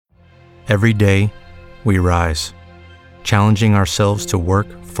Every day, we rise, challenging ourselves to work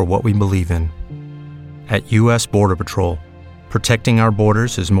for what we believe in. At U.S. Border Patrol, protecting our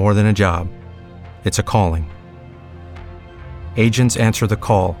borders is more than a job. It's a calling. Agents answer the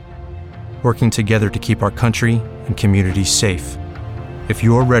call, working together to keep our country and communities safe. If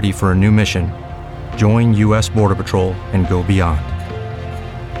you are ready for a new mission, join U.S. Border Patrol and go beyond.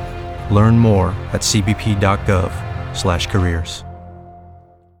 Learn more at cbp.gov/careers.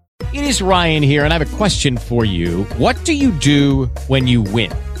 It is Ryan here, and I have a question for you. What do you do when you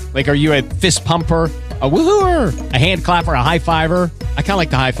win? Like, are you a fist pumper, a woohooer, a hand clapper, a high fiver? I kind of like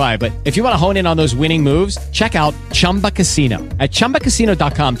the high five, but if you want to hone in on those winning moves, check out Chumba Casino. At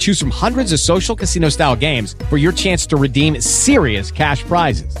ChumbaCasino.com, choose from hundreds of social casino-style games for your chance to redeem serious cash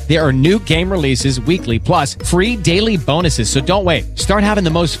prizes. There are new game releases weekly, plus free daily bonuses. So don't wait. Start having the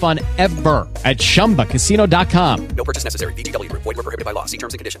most fun ever at ChumbaCasino.com. No purchase necessary. VGW. Void where prohibited by law. See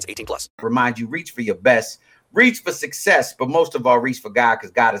terms and conditions. 18+. Remind you, reach for your best. Reach for success, but most of all, reach for God,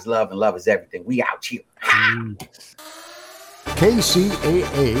 because God is love and love is everything. We out here.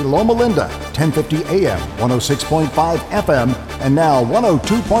 KCAA Loma Linda, 1050 AM, 106.5 FM, and now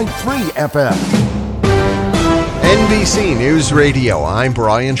 102.3 FM. NBC News Radio, I'm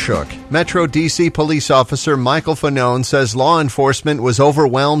Brian Shook. Metro D.C. police officer Michael Fanone says law enforcement was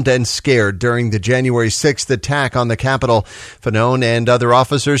overwhelmed and scared during the January 6th attack on the Capitol. Fanone and other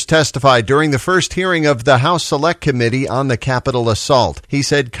officers testified during the first hearing of the House Select Committee on the Capitol assault. He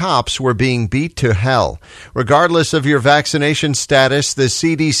said cops were being beat to hell. Regardless of your vaccination status, the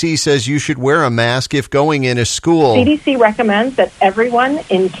CDC says you should wear a mask if going in a school. CDC recommends that everyone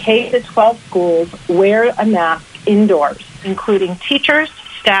in K-12 schools wear a mask indoors, including teachers,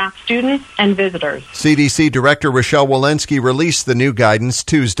 staff, students, and visitors. CDC Director Rochelle Walensky released the new guidance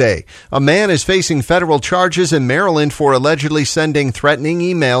Tuesday. A man is facing federal charges in Maryland for allegedly sending threatening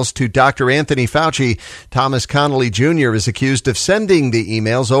emails to Dr. Anthony Fauci. Thomas Connolly Jr. is accused of sending the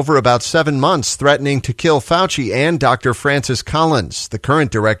emails over about 7 months, threatening to kill Fauci and Dr. Francis Collins, the current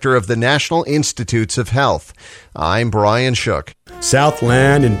director of the National Institutes of Health. I'm Brian Shook.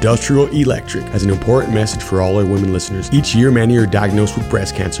 Southland Industrial Electric has an important message for all our women listeners. Each year, many are diagnosed with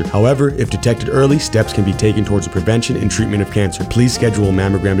breast cancer. However, if detected early, steps can be taken towards the prevention and treatment of cancer. Please schedule a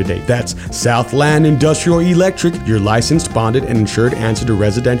mammogram today. That's Southland Industrial Electric, your licensed, bonded, and insured answer to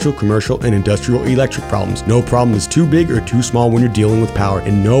residential, commercial, and industrial electric problems. No problem is too big or too small when you're dealing with power,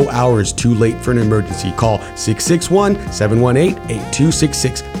 and no hour is too late for an emergency. Call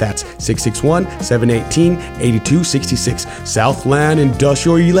 661-718-8266. That's 661-718-8266. Southland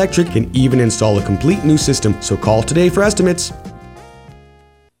Industrial Electric can even install a complete new system, so call today for estimates.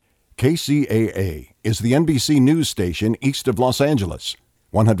 KCAA is the NBC News station east of Los Angeles.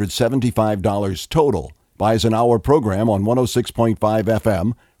 $175 total buys an hour program on 106.5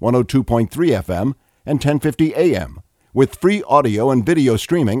 FM, 102.3 FM, and 1050 AM, with free audio and video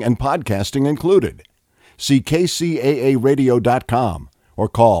streaming and podcasting included. See kcaaradio.com or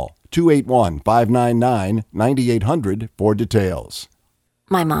call 281-599-9800 for details.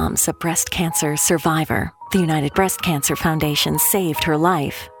 My mom's a breast cancer survivor. The United Breast Cancer Foundation saved her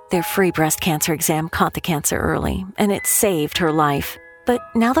life. Their free breast cancer exam caught the cancer early, and it saved her life. But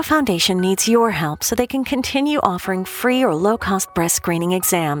now the foundation needs your help so they can continue offering free or low-cost breast screening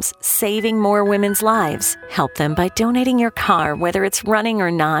exams, saving more women's lives. Help them by donating your car, whether it's running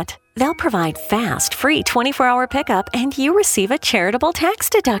or not. They'll provide fast, free 24-hour pickup, and you receive a charitable tax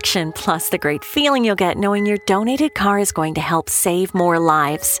deduction, plus the great feeling you'll get knowing your donated car is going to help save more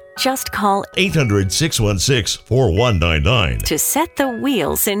lives. Just call 800-616-4199 to set the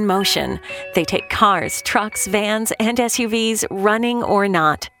wheels in motion. They take cars, trucks, vans, and SUVs, running or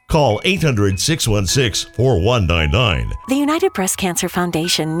not. Call 800-616-4199. The United Breast Cancer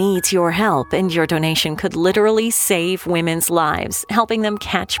Foundation needs your help, and your donation could literally save women's lives, helping them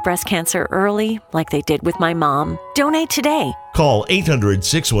catch breast cancer early, like they did with my mom. Donate today. Call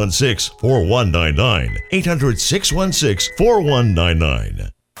 800-616-4199.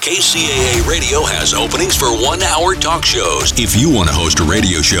 800-616-4199. KCAA Radio has openings for 1-hour talk shows. If you want to host a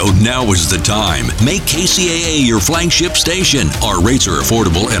radio show, now is the time. Make KCAA your flagship station. Our rates are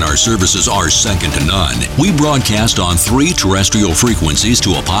affordable and our services are second to none. We broadcast on 3 terrestrial frequencies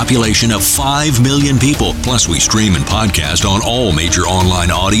to a population of 5 million people. Plus, we stream and podcast on all major online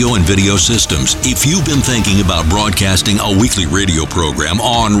audio and video systems. If you've been thinking about broadcasting a weekly radio program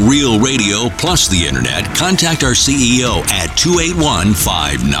on Real Radio plus the internet, contact our CEO at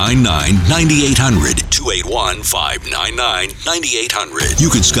 281-5999. 281-599-9800. 281-599-9800. You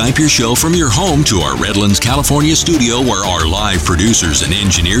can Skype your show from your home to our Redlands, California studio, where our live producers and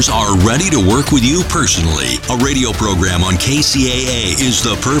engineers are ready to work with you personally. A radio program on KCAA is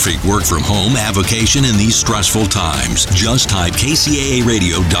the perfect work from home avocation in these stressful times. Just type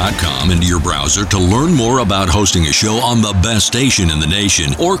kcaaradio.com into your browser to learn more about hosting a show on the best station in the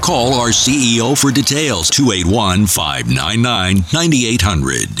nation, or call our CEO for details.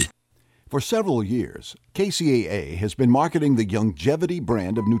 281-599-9800. For several years, KCAA has been marketing the Youngevity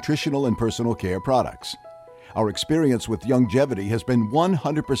brand of nutritional and personal care products. Our experience with Youngevity has been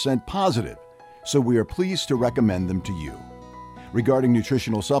 100% positive, so we are pleased to recommend them to you. Regarding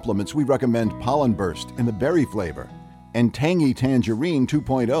nutritional supplements, we recommend Pollen Burst in the berry flavor and Tangy Tangerine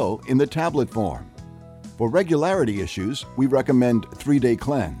 2.0 in the tablet form. For regularity issues, we recommend 3-Day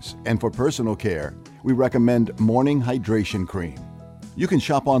Cleanse, and for personal care, we recommend Morning Hydration Cream. You can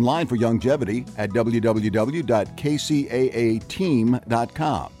shop online for Youngevity at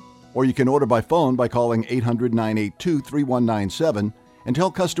www.kcaateam.com, or you can order by phone by calling 800-982-3197 and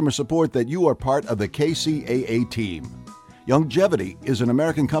tell customer support that you are part of the KCAA team. Youngevity is an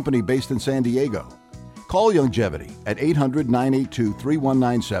American company based in San Diego. Call Youngevity at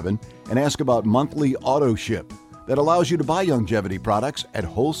 800-982-3197 and ask about monthly auto ship that allows you to buy Youngevity products at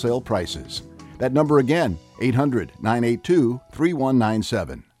wholesale prices. That number again,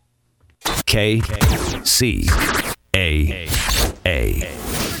 800-982-3197. KCAA.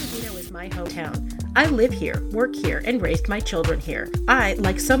 Bernardino is my hometown. I live here, work here, and raised my children here. I,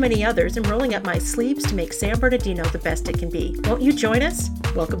 like so many others, am rolling up my sleeves to make San Bernardino the best it can be. Won't you join us?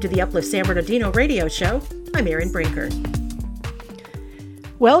 Welcome to the Uplift San Bernardino radio show. I'm Erin Brinker.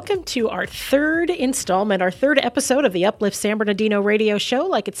 Welcome to our third installment, our third episode of the Uplift San Bernardino radio show.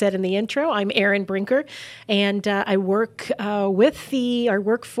 Like it said in the intro, I'm Erin Brinker, and I work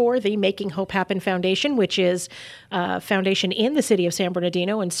for the Making Hope Happen Foundation, which is a foundation in the city of San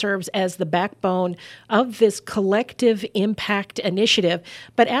Bernardino and serves as the backbone of this collective impact initiative.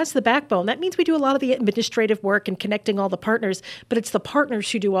 But as the backbone, that means we do a lot of the administrative work and connecting all the partners, but it's the partners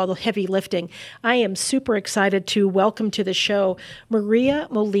who do all the heavy lifting. I am super excited to welcome to the show Maria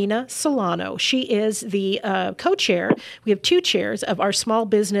Molina Solano. She is the co-chair. We have two chairs of our small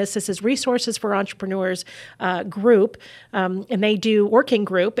business. This is Resources for Entrepreneurs group, and they do working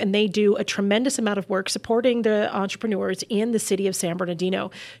group, and they do a tremendous amount of work supporting the entrepreneurs in the city of San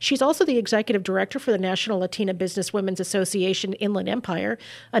Bernardino. She's also the executive director for the National Latina Business Women's Association Inland Empire,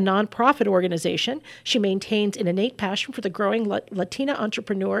 a nonprofit organization. She maintains an innate passion for the growing Latina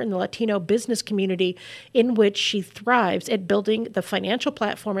entrepreneur and the Latino business community, in which she thrives at building the financial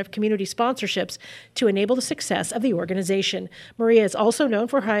platform of community sponsorships to enable the success of the organization. Maria is also known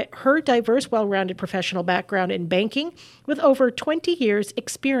for her diverse, well-rounded professional background in banking, with over 20 years'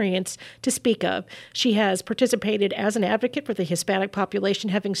 experience to speak of. She has participated as an advocate for the Hispanic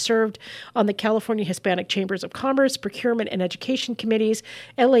population, having served on the California Hispanic Chambers of Commerce, Procurement and Education Committees,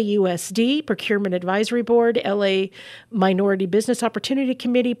 LAUSD, Procurement Advisory Board, LA Minority Business Opportunity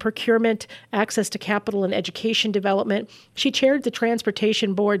Committee, Procurement, Access to Capital and Education Development. She chaired the Transportation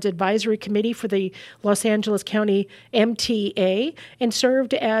Board's Advisory Committee for the Los Angeles County MTA and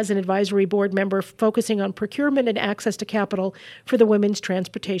served as an advisory board member focusing on procurement and access to capital for the Women's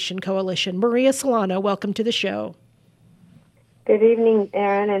Transportation Coalition. Maria Solano, welcome to the show. Good evening,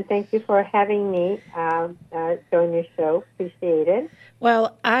 Erin, and thank you for having me join your show. Appreciate it.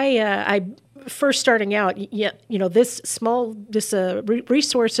 Well, I first starting out, this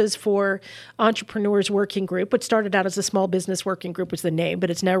Resources for Entrepreneurs Working Group, which started out as a Small Business Working Group was the name,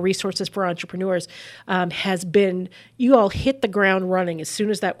 but it's now Resources for Entrepreneurs, has been, you all hit the ground running as soon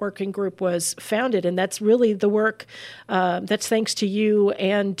as that working group was founded, and that's really the work, that's thanks to you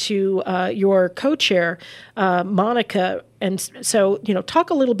and to your co-chair, Monica. And so, talk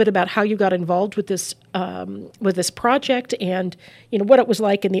a little bit about how you got involved with this project and, what it was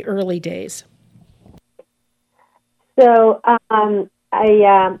like in the early days. So, a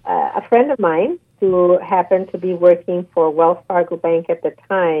friend of mine who happened to be working for Wells Fargo Bank at the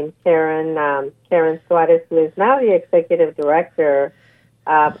time, Karen Suarez, who is now the executive director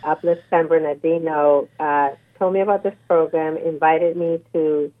of Uplift San Bernardino, told me about this program, invited me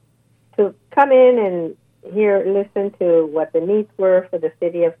to come in and listen to what the needs were for the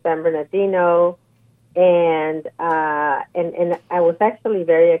city of San Bernardino, and I was actually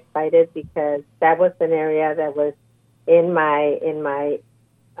very excited because that was an area that was in my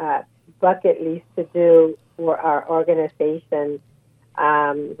bucket list to do for our organization.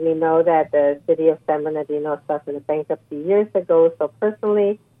 We know that the city of San Bernardino suffered a bankruptcy years ago, so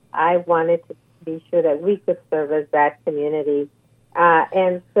personally, I wanted to be sure that we could service that community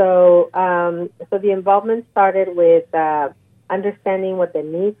And so the involvement started with understanding what the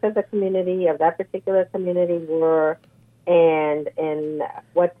needs of the community, of that particular community were, and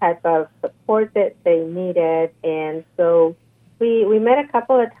what type of support that they needed. And so we met a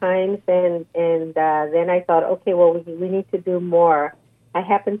couple of times, and then I thought, okay, well, we need to do more. I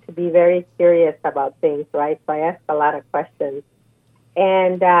happen to be very curious about things, right? So I asked a lot of questions.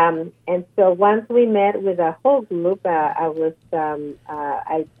 And so once we met with a whole group, I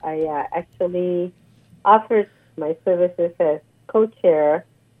actually offered my services as co-chair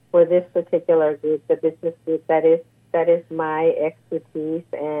for this particular group, the business group that is my expertise,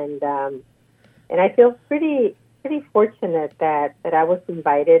 and I feel pretty fortunate that I was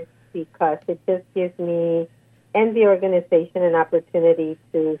invited, because it just gives me and the organization an opportunity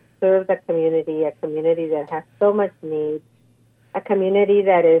to serve the community, a community that has so much need, a community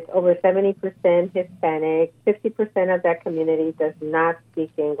that is over 70% Hispanic, 50% of that community does not speak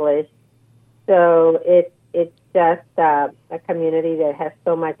English. So it's just a community that has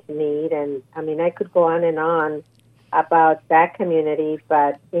so much need. And I mean, I could go on and on about that community,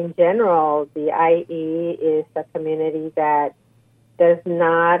 but in general, the IE is a community that does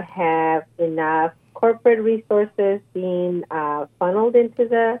not have enough corporate resources being funneled into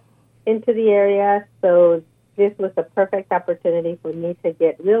the area. So this was a perfect opportunity for me to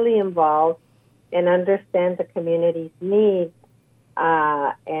get really involved and understand the community's needs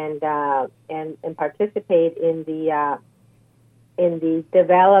and participate in the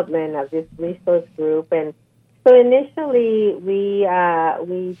development of this resource group. And so initially we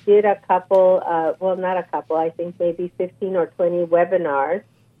did a couple, well, not a couple, I think maybe 15 or 20 webinars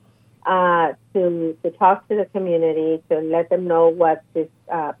to talk to the community, to let them know what this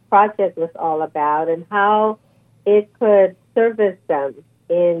project was all about and how it could service them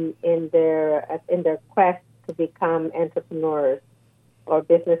in their quest to become entrepreneurs or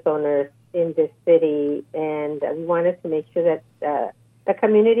business owners in this city. And we wanted to make sure that the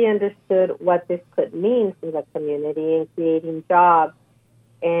community understood what this could mean for the community in creating jobs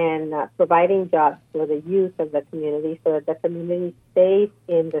and providing jobs for the youth of the community, so that the community stays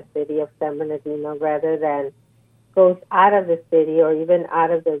in the city of San Bernardino rather than goes out of the city or even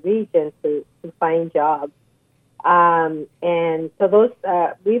out of the region to find jobs. And so those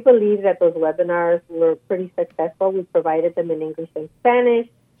we believe that those webinars were pretty successful. We provided them in English and Spanish,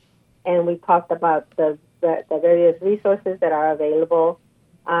 and we talked about the various resources that are available,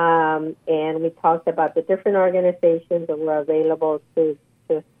 and we talked about the different organizations that were available to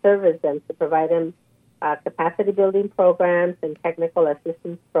service them, to provide them capacity building programs and technical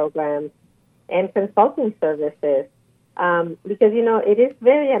assistance programs and consulting services. Because, you know, it is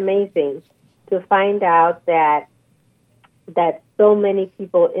very amazing to find out that so many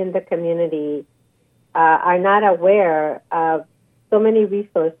people in the community are not aware of so many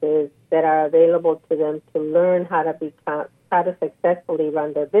resources that are available to them to learn how to successfully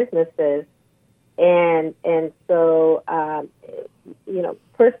run their businesses. And so, you know,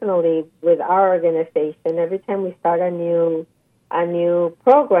 personally with our organization, every time we start a new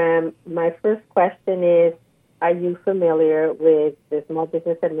program, my first question is, are you familiar with the Small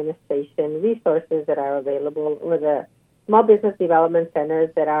Business Administration resources that are available, or the small business development centers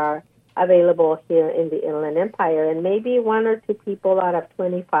that are available here in the Inland Empire? And maybe one or two people out of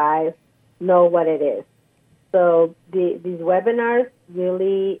 25 know what it is. So these webinars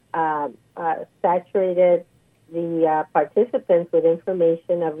really saturated the participants with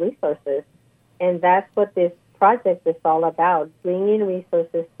information of resources. And that's what this project is all about, bringing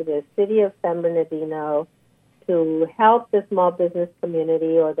resources to the city of San Bernardino to help the small business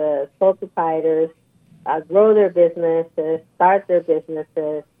community or the sole proprietors grow their businesses, start their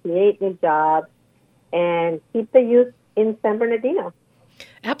businesses, create new jobs, and keep the youth in San Bernardino.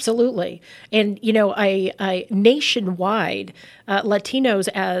 Absolutely. And, you know, I nationwide, Latinos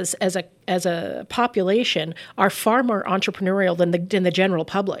as a population are far more entrepreneurial than the general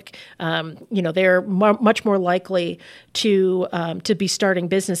public. You know, they're much more likely to be starting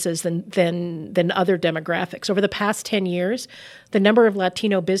businesses than other demographics. Over the past 10 years, the number of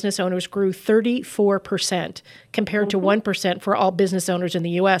Latino business owners grew 34% compared to 1% for all business owners in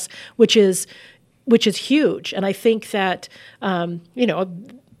the U.S., which is huge. And I think that, you know,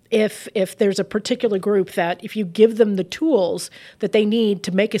 if there's a particular group that if you give them the tools that they need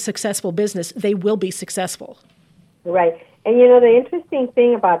to make a successful business, they will be successful. Right. And, you know, the interesting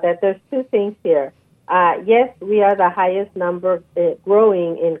thing about that, there's two things here. Yes, we are the highest number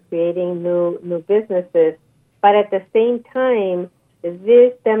growing in creating new businesses, but at the same time,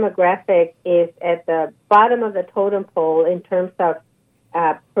 this demographic is at the bottom of the totem pole in terms of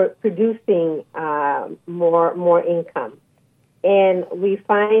producing more income. And we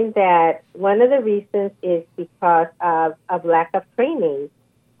find that one of the reasons is because of lack of training.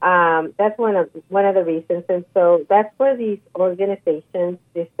 That's one of the reasons. And so that's where these organizations,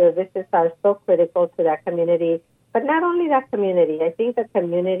 these services are so critical to that community. But not only that community, I think the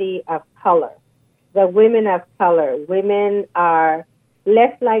community of color, the women of color. Women are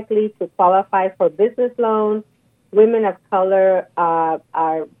less likely to qualify for business loans. Women of color are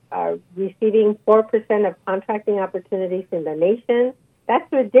receiving 4% of contracting opportunities in the nation. That's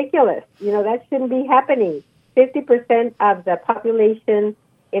ridiculous. That shouldn't be happening. 50% of the population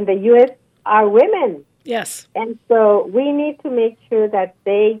in the U.S. are women. Yes. And so we need to make sure that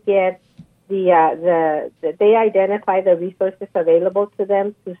they get that they identify the resources available to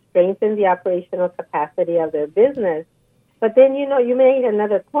them to strengthen the operational capacity of their business. But then, you made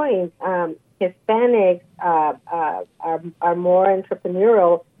another point. Hispanics are more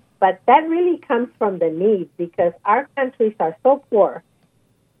entrepreneurial, but that really comes from the need because our countries are so poor,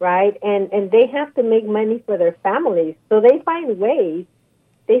 right? And they have to make money for their families, so they find ways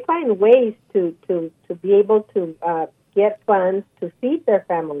to be able to get funds to feed their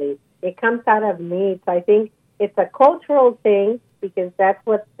families. It comes out of need. So I think it's a cultural thing because that's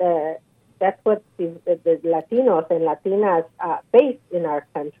what the Latinos and Latinas face in our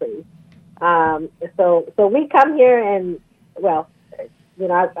country. So we come here and, I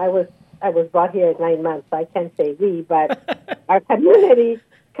was brought here at 9 months, so I can't say we, but our community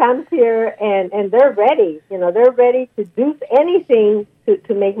comes here and they're ready. They're ready to do anything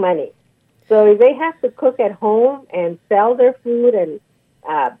to make money. So if they have to cook at home and sell their food and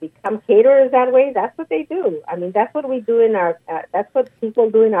become caterers that way, that's what they do. I mean, that's what we do that's what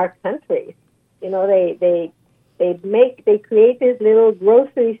people do in our country. They create these little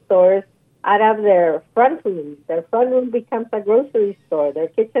grocery stores out of their front room. Their front room becomes a grocery store. Their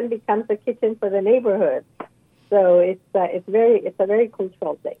kitchen becomes a kitchen for the neighborhood. So it's a very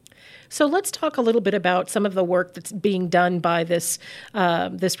cultural thing. So let's talk a little bit about some of the work that's being done by this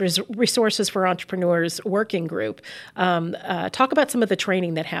Resources for Entrepreneurs working group. Talk about some of the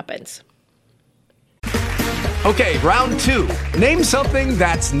training that happens. Okay, round 2. Name something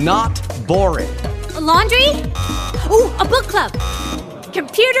that's not boring. A laundry? Ooh, a book club.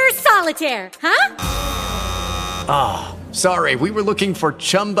 Computer solitaire, huh? Ah, sorry, we were looking for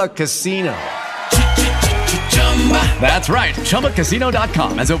Chumba Casino. That's right.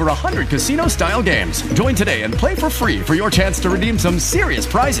 ChumbaCasino.com has over 100 casino-style games. Join today and play for free for your chance to redeem some serious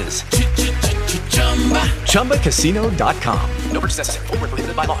prizes. ChumbaCasino.com. No purchase necessary. Void where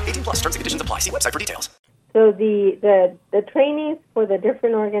prohibited by law. 18+ terms and conditions apply. See website for details. So the trainings for the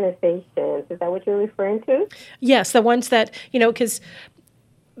different organizations, is that what you're referring to? Yes, the ones that, because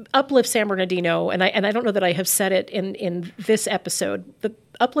Uplift San Bernardino, and I don't know that I have said it in this episode, the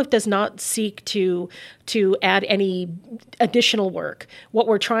Uplift does not seek to add any additional work. What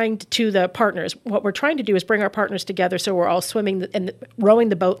we're trying to the partners, what we're trying to do is bring our partners together so we're all swimming and rowing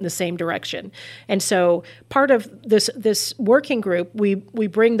the boat in the same direction. And so part of this working group, we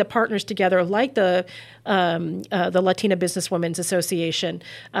bring the partners together, like the Latina Businesswomen's Association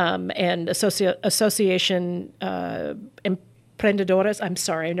and Association Emprendedoras. I'm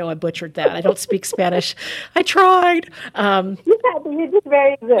sorry, I know I butchered that. I don't speak Spanish. I tried. You did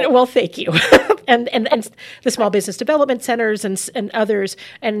very good. Well, thank you. and the Small Business Development Centers and others,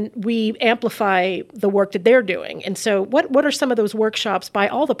 and we amplify the work that they're doing. And so what are some of those workshops by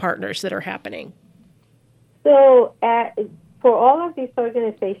all the partners that are happening? So for all of these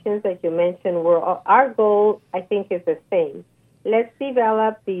organizations that you mentioned, our goal, I think, is the same. Let's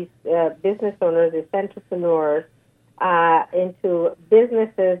develop these business owners, these entrepreneurs, into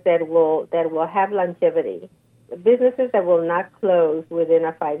businesses that will have longevity, businesses that will not close within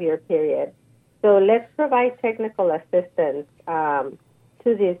a 5-year period. So let's provide technical assistance to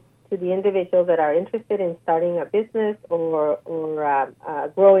the individuals that are interested in starting a business or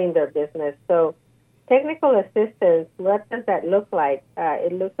growing their business. So technical assistance, what does that look like?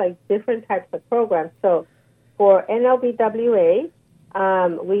 It looks like different types of programs. So for NLBWA,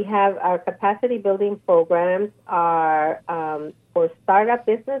 we have our capacity building programs are for startup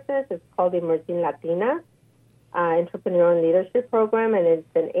businesses. It's called Emerging Latina Entrepreneurial and Leadership Program, and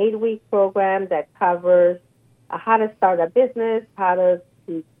it's an 8-week program that covers how to start a business, how to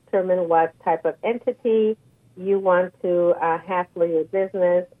determine what type of entity you want to have for your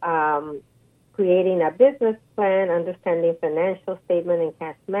business, creating a business plan, understanding financial statement and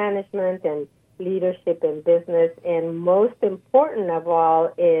cash management, and leadership in business, and most important of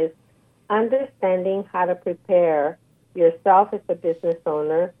all is understanding how to prepare yourself as a business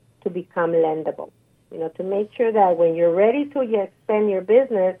owner to become lendable. To make sure that when you're ready to expand your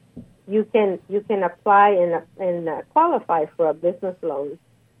business, you can apply and qualify for a business loan.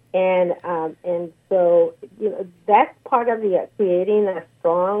 And so that's part of the creating a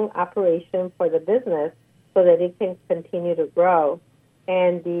strong operation for the business so that it can continue to grow.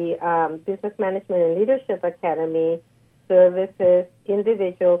 And the Business Management and Leadership Academy services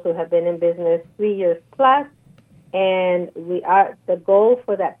individuals who have been in business 3 years plus. And the goal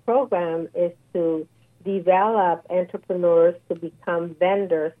for that program is to develop entrepreneurs to become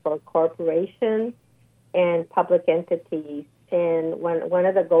vendors for corporations and public entities. And one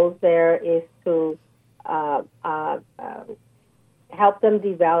of the goals there is to help them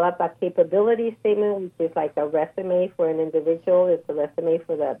develop a capability statement, which is like a resume for an individual. It's a resume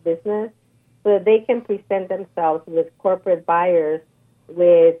for the business, so that they can present themselves with corporate buyers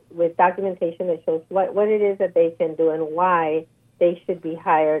with documentation that shows what it is that they can do and why they should be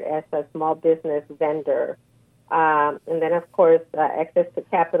hired as a small business vendor. And then, of course, access to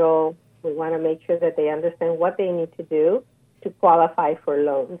capital. We want to make sure that they understand what they need to do to qualify for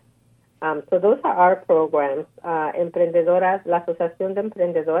loans. So those are our programs. Emprendedoras, la Asociación de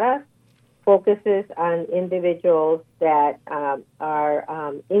Emprendedoras focuses on individuals that are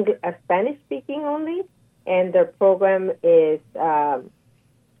Spanish-speaking only, and their program is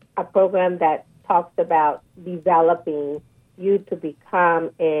a program that talks about developing you to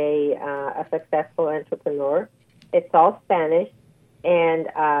become a successful entrepreneur. It's all Spanish, and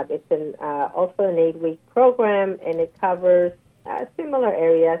it's also an 8-week program, and it covers similar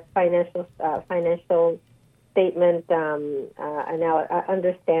areas: financial statement,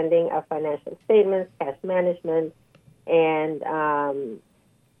 understanding of financial statements, cash management, and how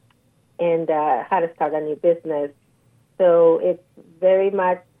to start a new business. So it's very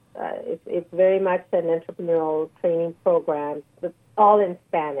much an entrepreneurial training program, but all in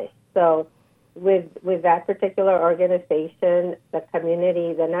Spanish. So with that particular organization, the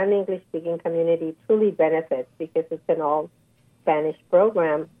community, the non-English speaking community, truly benefits because it's an all Spanish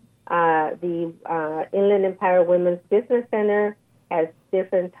program. The Inland Empire Women's Business Center has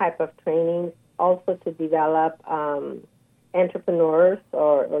different type of trainings also to develop entrepreneurs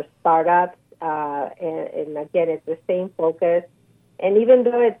or startups. And again, it's the same focus. And even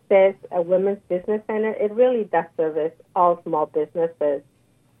though it says a Women's Business Center, it really does service all small businesses.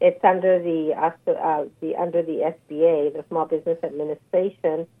 It's under the SBA, the Small Business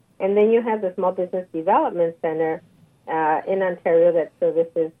Administration, and then you have the Small Business Development Center in Ontario that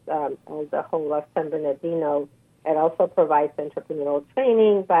services the whole of San Bernardino. It also provides entrepreneurial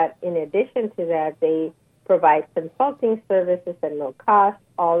training, but in addition to that, they provide consulting services at no cost.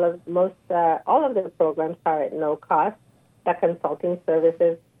 All of the programs are at no cost. The consulting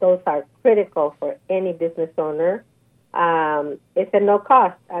services, those are critical for any business owner. It's at no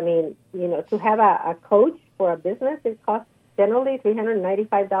cost. I mean, to have a coach for a business, it costs generally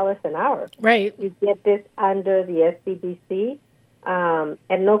 $395 an hour. Right. You get this under the SBDC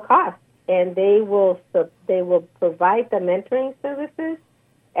at no cost, and they will provide the mentoring services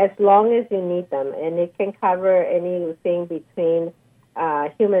as long as you need them, and it can cover anything between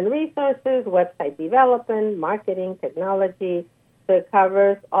human resources, website development, marketing, technology. So it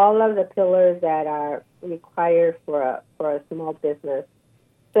covers all of the pillars that are required for a small business.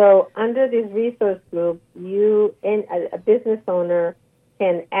 So under this resource group, you and a business owner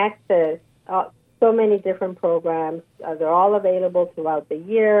can access so many different programs. They're all available throughout the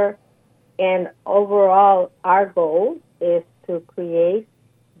year. And overall, our goal is to create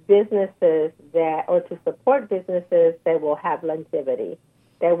businesses to support businesses that will have longevity,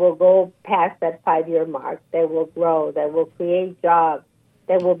 that will go past that 5-year mark, that will grow, that will create jobs,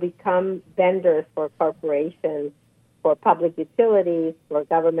 that will become vendors for corporations, for public utilities, for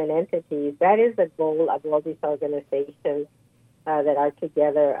government entities. That is the goal of all these organizations that are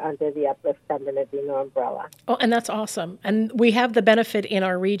together under the Uplift San Bernardino umbrella. Oh, and that's awesome. And we have the benefit in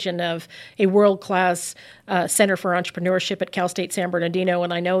our region of a world-class Center for Entrepreneurship at Cal State San Bernardino,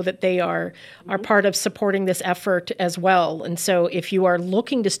 and I know that they are part of supporting this effort as well. And so if you are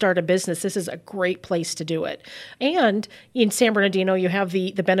looking to start a business, this is a great place to do it. And in San Bernardino, you have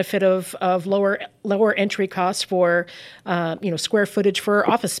the benefit of lower entry costs for square footage for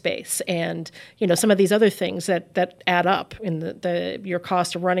office space, and some of these other things that add up in your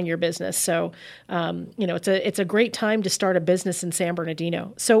cost of running your business. So, it's a great time to start a business in San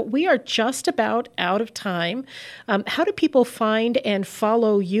Bernardino. So we are just about out of time. How do people find and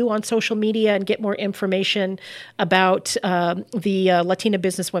follow you on social media and get more information about the Latina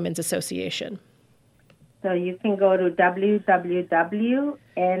Business Women's Association? So you can go to www.nlbwa-ie,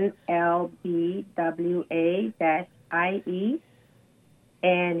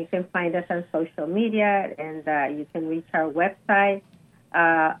 and you can find us on social media, and you can reach our website.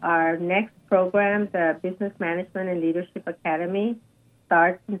 Our next program, the Business Management and Leadership Academy,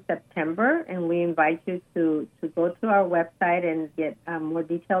 starts in September, and we invite you to go to our website and get more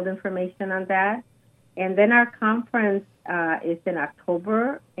detailed information on that. And then our conference is in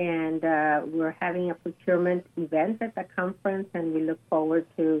October, and we're having a procurement event at the conference, and we look forward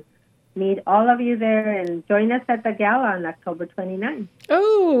to meet all of you there and join us at the gala on October 29th.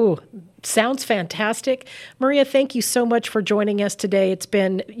 Oh, sounds fantastic. Maria, thank you so much for joining us today. It's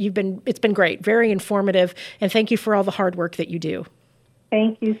been great, very informative, and thank you for all the hard work that you do.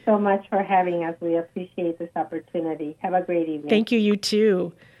 Thank you so much for having us. We appreciate this opportunity. Have a great evening. Thank you, you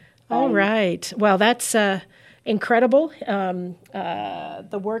too. Bye. All right. Well, that's incredible.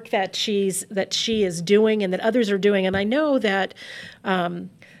 The work that she is doing and that others are doing. And I know that,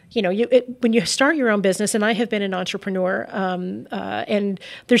 when you start your own business, and I have been an entrepreneur, and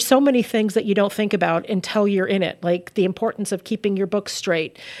there's so many things that you don't think about until you're in it, like the importance of keeping your books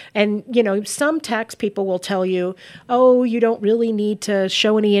straight. And, some tax people will tell you, oh, you don't really need to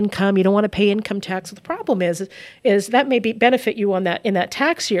show any income. You don't want to pay income tax. The problem is that may benefit you in that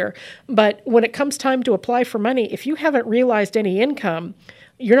tax year. But when it comes time to apply for money, if you haven't realized any income,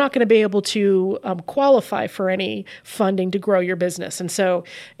 you're not going to be able to qualify for any funding to grow your business. And so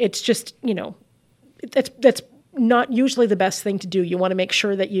it's just, that's not usually the best thing to do. You want to make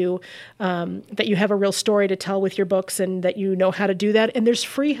sure that you have a real story to tell with your books and that you know how to do that. And there's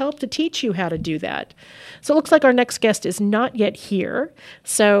free help to teach you how to do that. So it looks like our next guest is not yet here.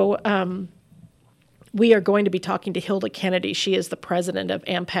 So we are going to be talking to Hilda Kennedy. She is the president of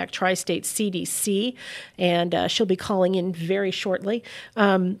AMPAC Tri-State CDC, and she'll be calling in very shortly.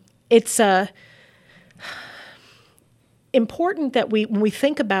 It's important that when we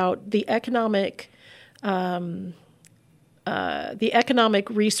think about the economic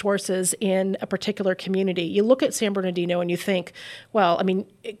resources in a particular community, you look at San Bernardino and you think, well,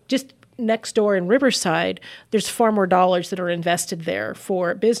 just next door in Riverside, there's far more dollars that are invested there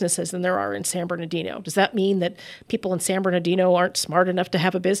for businesses than there are in San Bernardino. Does that mean that people in San Bernardino aren't smart enough to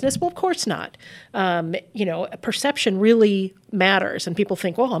have a business? Well, of course not. Perception really matters, and people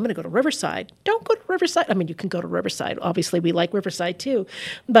think, well, I'm going to go to Riverside. Don't go to Riverside. You can go to Riverside. Obviously, we like Riverside too.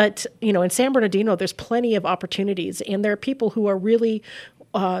 But, in San Bernardino, there's plenty of opportunities, and there are people who are really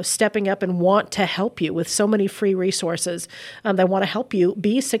stepping up and want to help you with so many free resources. They want to help you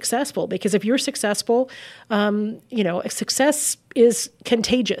be successful, because if you're successful, success is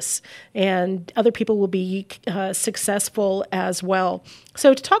contagious, and other people will be successful as well.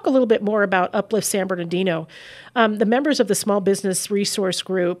 So to talk a little bit more about Uplift San Bernardino, the members of the Small Business Resource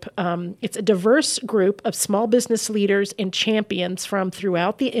Group, it's a diverse group of small business leaders and champions from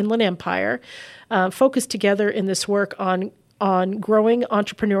throughout the Inland Empire, focused together in this work on growing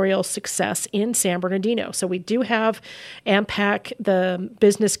entrepreneurial success in San Bernardino. So we do have AMPAC, the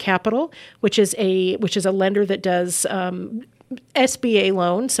Business Capital, which is a lender that does SBA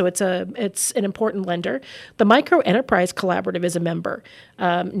loans, so it's an important lender. The Micro Enterprise Collaborative is a member.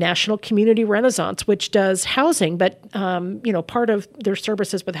 National Community Renaissance, which does housing, but part of their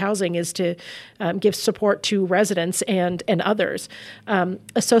services with housing is to give support to residents and others.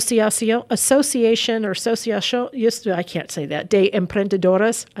 Associación, I can't say that, de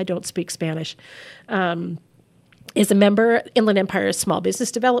Emprendedoras, I don't speak Spanish, is a member. Inland Empire Small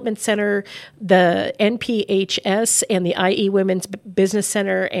Business Development Center, the NPHS and the IE Women's Business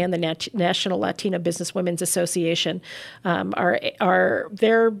Center, and the National Latina Business Women's Association are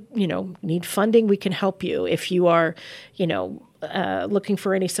there. Need funding, we can help you. If you are, looking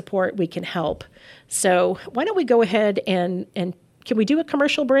for any support, we can help. So why don't we go ahead and can we do a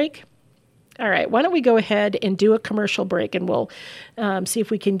commercial break? All right, why don't we go ahead and do a commercial break, and we'll see if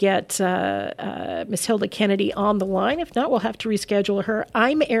we can get Ms. Hilda Kennedy on the line. If not, we'll have to reschedule her.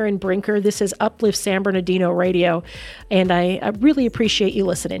 I'm Erin Brinker. This is Uplift San Bernardino Radio, and I really appreciate you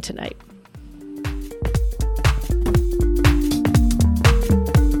listening tonight.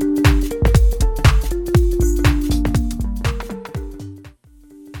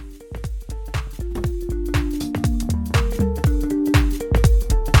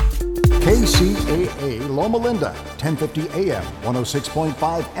 KCAA Loma Linda, 1050 AM,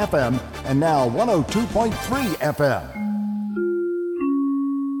 106.5 FM, and now 102.3 FM.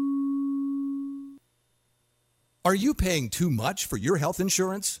 Are you paying too much for your health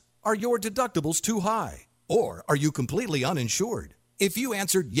insurance? Are your deductibles too high? Or are you completely uninsured? If you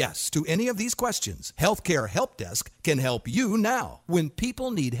answered yes to any of these questions, Healthcare Help Desk can help you now when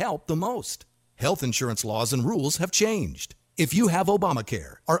people need help the most. Health insurance laws and rules have changed. If you have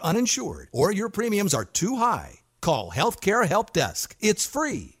Obamacare, are uninsured, or your premiums are too high, call Healthcare Help Desk. It's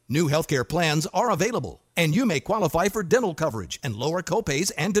free. New healthcare plans are available, and you may qualify for dental coverage and lower copays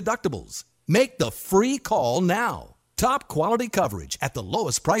and deductibles. Make the free call now. Top quality coverage at the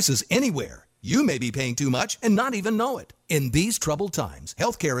lowest prices anywhere. You may be paying too much and not even know it. In these troubled times,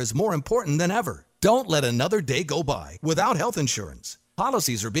 healthcare is more important than ever. Don't let another day go by without health insurance.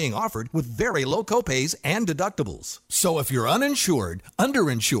 Policies are being offered with very low copays and deductibles. So if you're uninsured,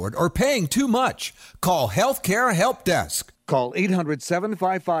 underinsured, or paying too much, call Healthcare Help Desk. Call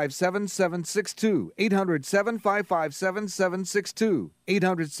 800-755-7762, 800-755-7762,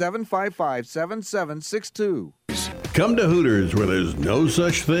 800-755-7762. Come to Hooters, where there's no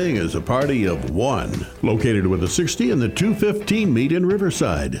such thing as a party of one. Located with the 60 and the 215 meet in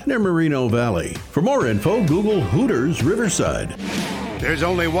Riverside, near Moreno Valley. For more info, Google Hooters Riverside. There's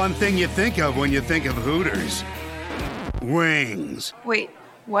only one thing you think of when you think of Hooters. Wings. Wait,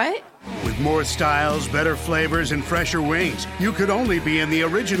 what? With more styles, better flavors, and fresher wings, you could only be in the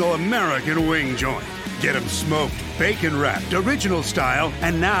original American wing joint. Get them smoked, bacon-wrapped, original style,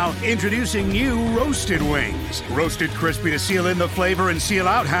 and now introducing new roasted wings. Roasted crispy to seal in the flavor and seal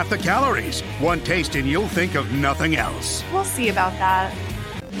out half the calories. One taste and you'll think of nothing else. We'll see about that.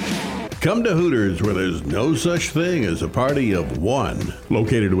 Come to Hooters, where there's no such thing as a party of one.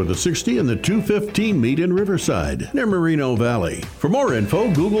 Located with the 60 and the 215 meet in Riverside, near Moreno Valley. For more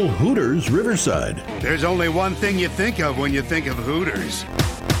info, Google Hooters Riverside. There's only one thing you think of when you think of Hooters.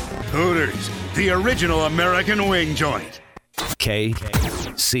 Hooters, the original American wing joint.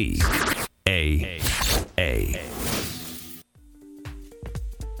 KCAA.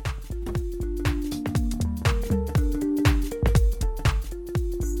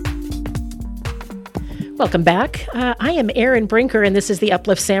 Welcome back. I am Erin Brinker, and this is the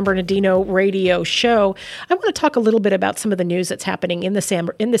Uplift San Bernardino radio show. I want to talk a little bit about some of the news that's happening in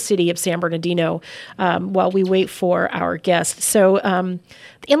the city of San Bernardino while we wait for our guest. So the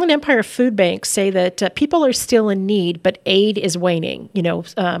Inland Empire Food Banks say that people are still in need, but aid is waning. You know,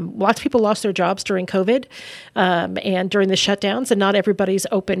 lots of people lost their jobs during COVID and during the shutdowns, and not everybody's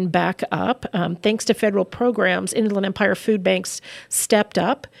open back up. Thanks to federal programs, Inland Empire Food Banks stepped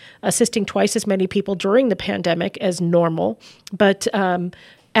up, assisting twice as many people during the pandemic as normal. But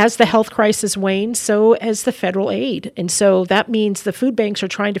as the health crisis wanes, so has the federal aid. And so that means the food banks are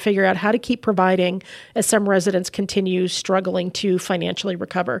trying to figure out how to keep providing as some residents continue struggling to financially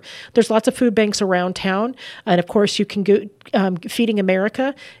recover. There's lots of food banks around town. And of course, you can go, Feeding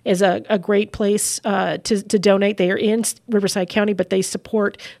America is a great place to donate. They are in Riverside County, but they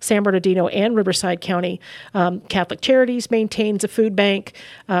support San Bernardino and Riverside County. Catholic Charities maintains a food bank.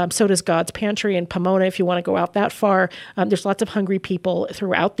 So does God's Pantry in Pomona, if you want to go out that far. There's lots of hungry people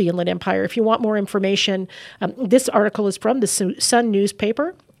throughout the Inland Empire. If you want more information, this article is from the Sun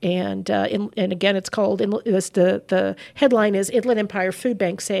newspaper. And again, it's called, the headline is Inland Empire Food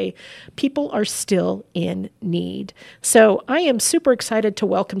Banks say people are still in need. So I am super excited to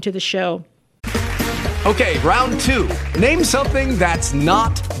welcome to the show. Okay, round two. Name something that's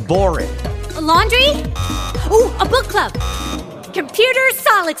not boring. A laundry? Ooh, a book club. Computer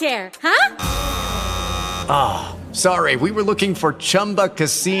solitaire, huh? Ah, sorry, we were looking for Chumba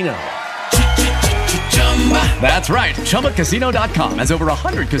Casino. That's right. ChumbaCasino.com has over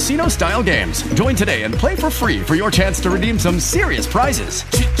 100 casino-style games. Join today and play for free for your chance to redeem some serious prizes.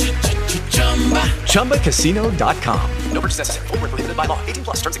 ChumbaCasino.com. No purchase necessary. Void where prohibited by law.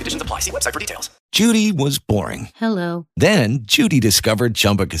 18+ terms and conditions apply. See website for details. Judy was boring. Hello. Then Judy discovered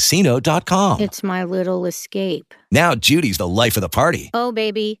ChumbaCasino.com. It's my little escape. Now Judy's the life of the party. Oh,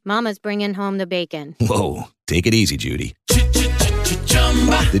 baby, mama's bringing home the bacon. Whoa, take it easy, Judy.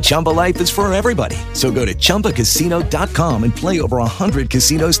 The Chumba life is for everybody. So go to ChumbaCasino.com and play over 100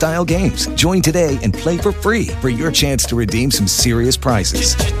 casino-style games. Join today and play for free for your chance to redeem some serious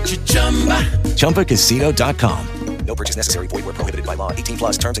prizes. ChumbaCasino.com. No purchase necessary. Void where prohibited by law.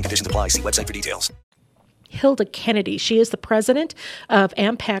 18+ terms and conditions apply. See website for details. Hilda Kennedy. She is the president of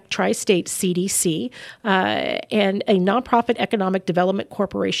AMPAC Tri-State CDC and a nonprofit economic development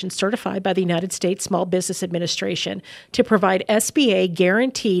corporation certified by the United States Small Business Administration to provide SBA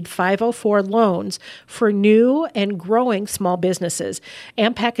guaranteed 504 loans for new and growing small businesses.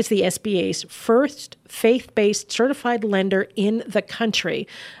 AMPAC is the SBA's first faith-based certified lender in the country.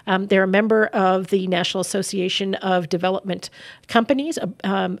 They're a member of the National Association of Development Companies.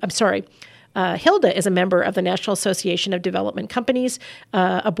 Hilda is a member of the National Association of Development Companies,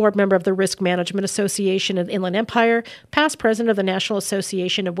 a board member of the Risk Management Association of the Inland Empire, past president of the National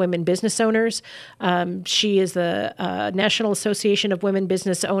Association of Women Business Owners. She is the National Association of Women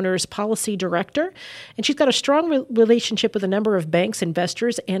Business Owners Policy Director, and she's got a strong relationship with a number of banks,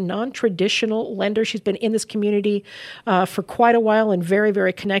 investors, and non-traditional lenders. She's been in this community for quite a while and very,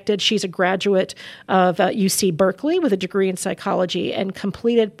 very connected. She's a graduate of UC Berkeley with a degree in psychology and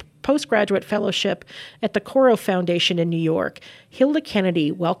completed postgraduate fellowship at the Coro Foundation in New York. Hilda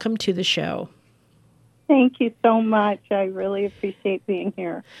Kennedy, welcome to the show. Thank you so much. I really appreciate being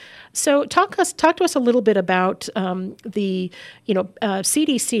here. So talk to us a little bit about the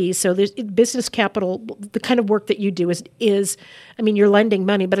CDC. So there's business capital. The kind of work that you do is I mean, you're lending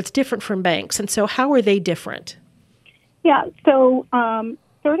money, but it's different from banks. And so how are they different? Yeah. So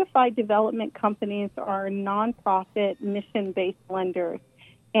certified development companies are nonprofit, mission-based lenders.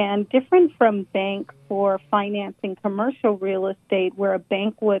 And different from banks for financing commercial real estate, where a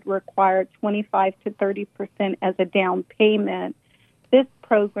bank would require 25 to 30% as a down payment, this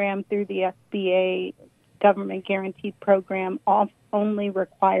program through the SBA government guaranteed program only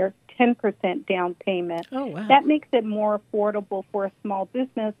requires 10% down payment. Oh, wow. That makes it more affordable for a small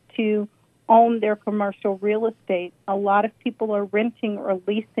business to own their commercial real estate. A lot of people are renting or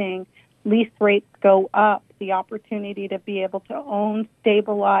leasing. Lease rates go up. The opportunity to be able to own,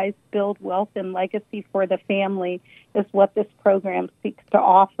 stabilize, build wealth and legacy for the family is what this program seeks to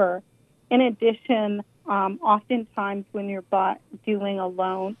offer. In addition, oftentimes when you're doing a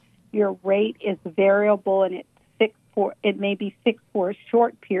loan, your rate is variable and it may be fixed for a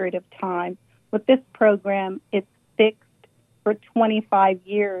short period of time. With this program, it's fixed for 25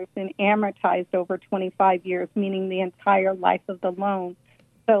 years and amortized over 25 years, meaning the entire life of the loan.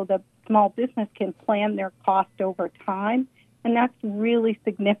 So the small business can plan their cost over time, and that's really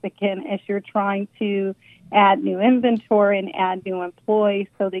significant as you're trying to add new inventory and add new employees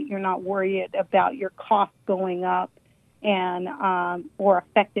so that you're not worried about your costs going up and or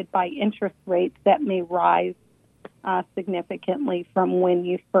affected by interest rates that may rise significantly from when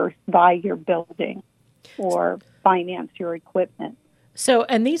you first buy your building or finance your equipment. So,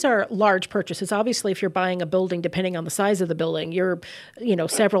 and these are large purchases. Obviously, if you're buying a building, depending on the size of the building, you're,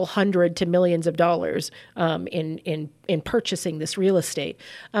 several hundred to millions of dollars in purchasing this real estate.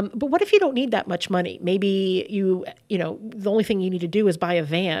 But what if you don't need that much money? Maybe the only thing you need to do is buy a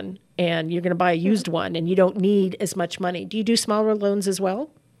van, and you're going to buy a used one, and you don't need as much money. Do you do smaller loans as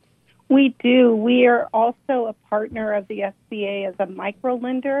well? We do. We are also a partner of the SBA as a micro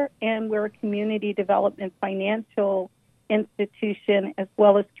lender, and we're a community development financial institution as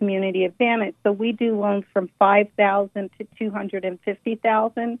well as Community Advantage. So we do loans from $5,000 to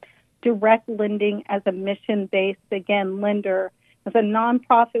 $250,000, direct lending as a mission-based, again, lender. As a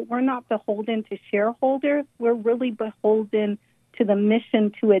nonprofit, we're not beholden to shareholders. We're really beholden to the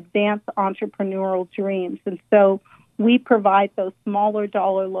mission to advance entrepreneurial dreams. And so we provide those smaller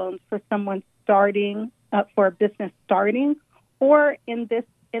dollar loans for someone starting, for a business starting, or in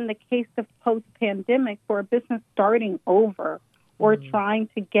the case of post-pandemic, for a business starting over or trying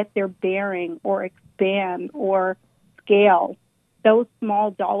to get their bearing or expand or scale. Those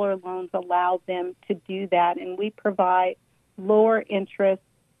small dollar loans allow them to do that, and we provide lower interest,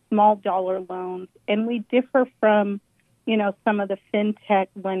 small dollar loans, and we differ from, some of the fintech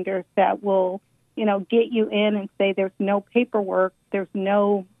lenders that will, get you in and say there's no paperwork, there's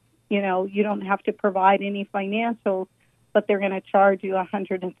no, you don't have to provide any financials, but they're going to charge you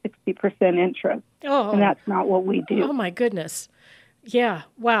 160% interest. Oh. And that's not what we do. Oh, my goodness. Yeah.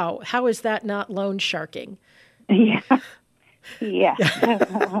 Wow. How is that not loan sharking? Yeah. Yeah.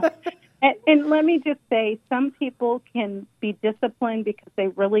 and let me just say, some people can be disciplined because they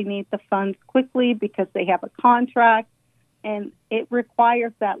really need the funds quickly because they have a contract, and it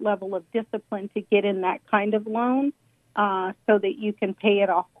requires that level of discipline to get in that kind of loan. So that you can pay it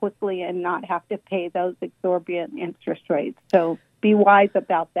off quickly and not have to pay those exorbitant interest rates. So be wise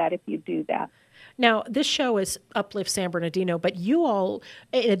about that if you do that. Now, this show is Uplift San Bernardino, but you all,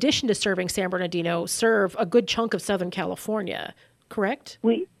 in addition to serving San Bernardino, serve a good chunk of Southern California, correct?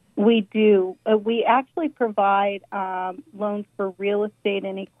 We do. We actually provide loans for real estate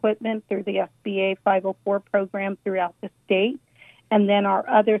and equipment through the SBA 504 program throughout the state. And then our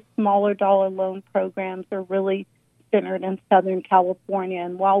other smaller dollar loan programs are really centered in Southern California.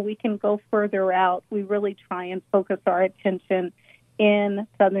 And while we can go further out, we really try and focus our attention in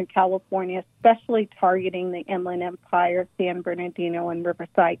Southern California, especially targeting the Inland Empire, San Bernardino, and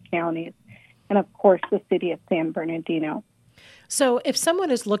Riverside counties, and of course the city of San Bernardino. So if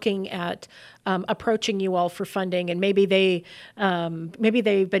someone is looking at approaching you all for funding, and maybe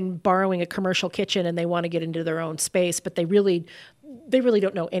they've been borrowing a commercial kitchen and they want to get into their own space, but they really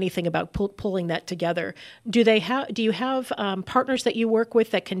don't know anything about pulling that together. Do you have partners that you work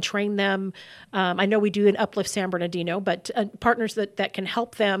with that can train them? I know we do in Uplift San Bernardino, but partners that can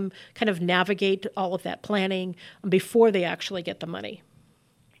help them kind of navigate all of that planning before they actually get the money.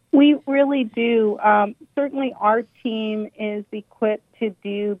 We really do. Certainly our team is equipped to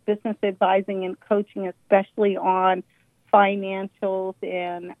do business advising and coaching, especially on financials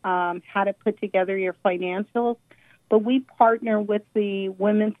and how to put together your financials. But we partner with the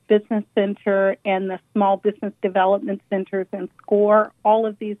Women's Business Center and the Small Business Development Centers and SCORE. All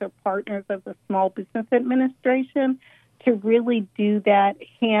of these are partners of the Small Business Administration to really do that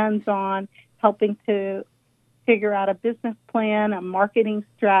hands-on, helping to figure out a business plan, a marketing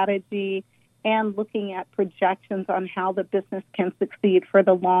strategy, and looking at projections on how the business can succeed for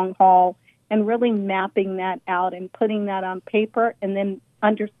the long haul, and really mapping that out and putting that on paper and then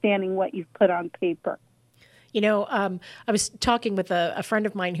understanding what you've put on paper. You know, I was talking with a friend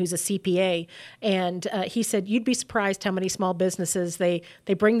of mine who's a CPA, and he said, you'd be surprised how many small businesses, they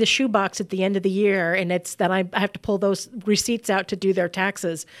bring the shoebox at the end of the year, and it's that I have to pull those receipts out to do their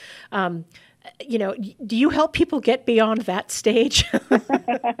taxes. You know, do you help people get beyond that stage?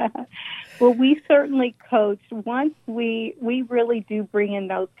 Well, we certainly coach. Once we really do bring in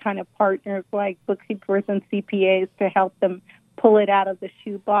those kind of partners like bookkeepers and CPAs to help them pull it out of the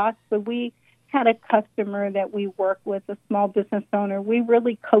shoebox. But we had a customer that we work with, a small business owner. We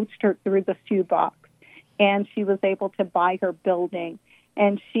really coached her through the shoebox, and she was able to buy her building.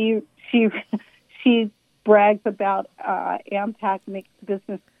 And she brags about AMPAC makes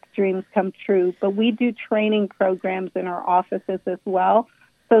business dreams come true. But we do training programs in our offices as well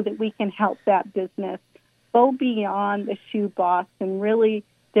so that we can help that business go beyond the shoebox and really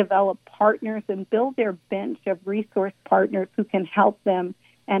develop partners and build their bench of resource partners who can help them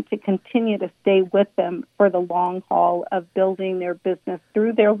and to continue to stay with them for the long haul of building their business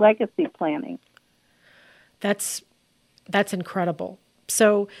through their legacy planning. That's incredible.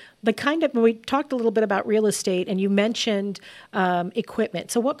 So we talked a little bit about real estate, and you mentioned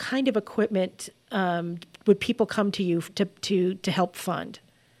equipment. So what kind of equipment would people come to you to help fund?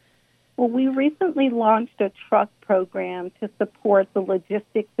 Well, we recently launched a truck program to support the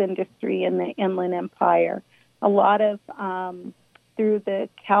logistics industry in the Inland Empire. A lot of through the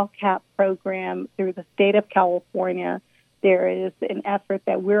CalCap program, through the state of California, there is an effort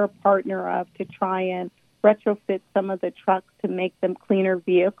that we're a partner of to try and retrofit some of the trucks to make them cleaner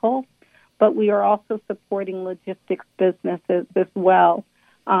vehicles. But we are also supporting logistics businesses as well.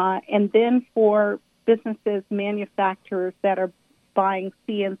 And then for businesses, manufacturers that are buying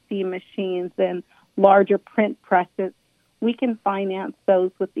CNC machines and larger print presses, we can finance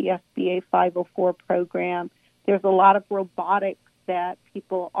those with the SBA 504 program. There's a lot of robotics that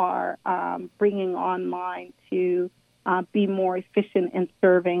people are bringing online to be more efficient in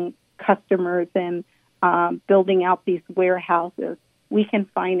serving customers and building out these warehouses. We can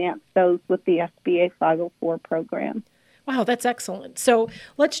finance those with the SBA 504 program. Wow, that's excellent. So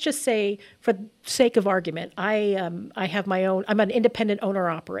let's just say, for the sake of argument, I have my own. I'm an independent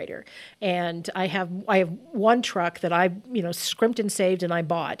owner-operator, and I have one truck that I scrimped and saved and I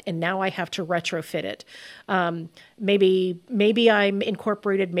bought, and now I have to retrofit it. Maybe I'm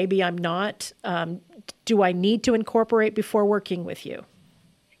incorporated, maybe I'm not. Do I need to incorporate before working with you?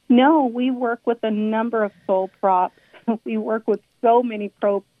 No, we work with a number of sole props. We work with so many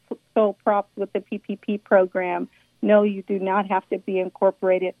sole props with the PPP program. No, you do not have to be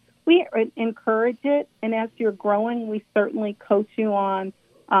incorporated. We encourage it, and as you're growing, we certainly coach you on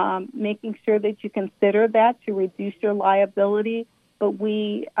making sure that you consider that to reduce your liability. But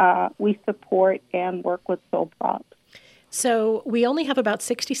we support and work with sole props. So we only have about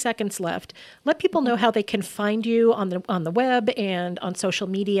 60 seconds left. Let people know how they can find you on the web and on social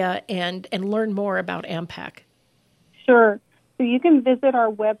media and learn more about AMPAC. Sure. So you can visit our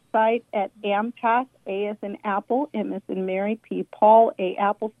website at AMPAC, A as in Apple, M as in Mary, P Paul, A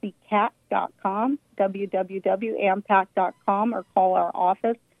Apple, C Cat.com, www.ampac.com, or call our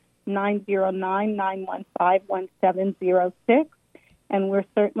office 909-915-1706. And we're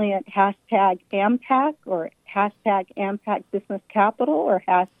certainly at hashtag AMPAC or hashtag AMPAC Business Capital or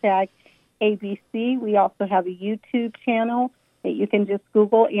hashtag ABC. We also have a YouTube channel that you can just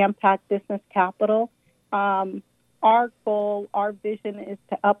Google AMPAC Business Capital. Our goal, our vision is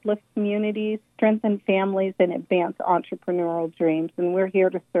to uplift communities, strengthen families, and advance entrepreneurial dreams. And we're here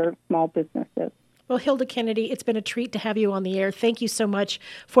to serve small businesses. Well, Hilda Kennedy, it's been a treat to have you on the air. Thank you so much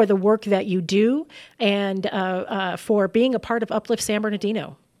for the work that you do and for being a part of Uplift San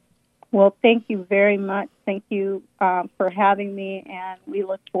Bernardino. Well, thank you very much. Thank you for having me, and we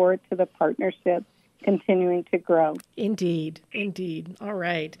look forward to the partnership continuing to grow. Indeed. All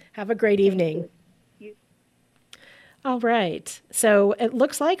right. Have a great evening. All right. So it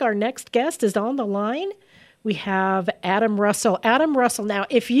looks like our next guest is on the line. We have Adam Russell. Adam Russell. Now,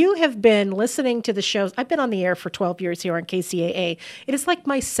 if you have been listening to the shows, I've been on the air for 12 years here on KCAA. It is like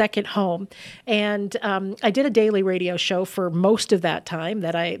my second home. And I did a daily radio show for most of that time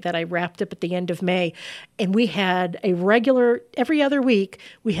that I wrapped up at the end of May. And we had a regular, every other week,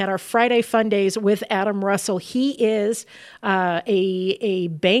 we had our Friday Fun Days with Adam Russell. He is a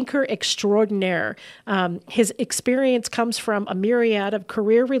banker extraordinaire. His experience comes from a myriad of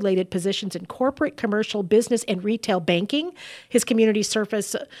career-related positions in corporate, commercial, business, and retail banking. His community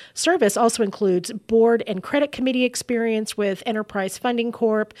service also includes board and credit committee experience with Enterprise Funding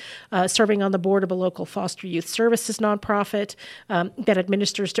Corp., serving on the board of a local foster youth services nonprofit that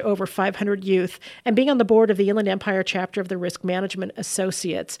administers to over 500 youth, and being on the board of the Inland Empire chapter of the Risk Management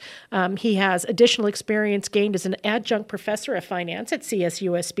Associates. He has additional experience gained as an adjunct professor of finance at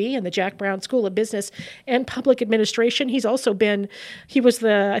CSUSB and the Jack Brown School of Business and Public Administration. He was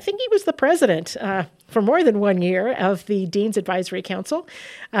the president for more than 1 year of the Dean's Advisory Council.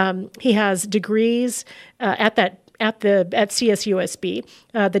 He has degrees at CSUSB.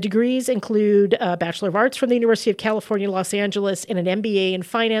 The degrees include a Bachelor of Arts from the University of California, Los Angeles, and an MBA in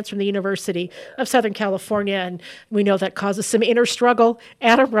Finance from the University of Southern California. And we know that causes some inner struggle.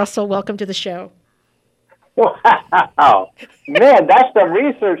 Adam Russell, welcome to the show. Wow. Man, that's some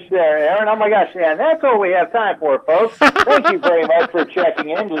research there, Aaron. Oh, my gosh. Yeah, that's all we have time for, folks. Thank you very much for checking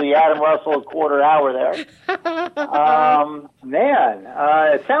into the Adam Russell quarter hour there.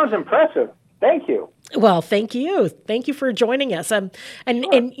 It sounds impressive. Thank you. Well, thank you. Thank you for joining us. And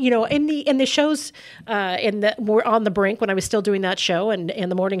you know, in the shows, more on the brink when I was still doing that show, and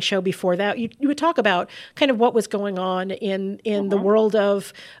the morning show before that, you would talk about kind of what was going on in the world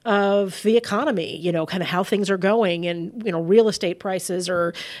of the economy. You know, kind of how things are going, and real estate prices,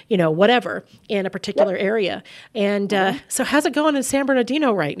 or whatever in a particular area. And so, how's it going in San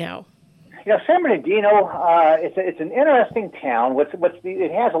Bernardino right now? San Bernardino, it's an interesting town.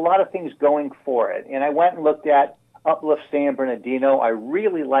 It has a lot of things going for it. And I went and looked at Uplift San Bernardino. I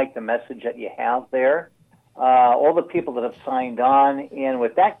really like the message that you have there. All the people that have signed on, and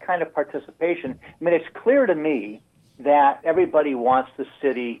with that kind of participation, I mean, it's clear to me that everybody wants the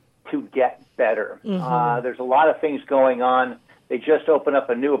city to get better. Mm-hmm. There's a lot of things going on. They just opened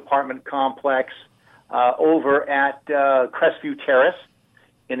up a new apartment complex over at Crestview Terrace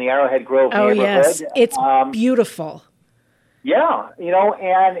in the Arrowhead Grove neighborhood. Oh, yes. It's beautiful. Yeah,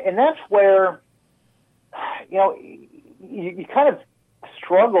 and that's where, you kind of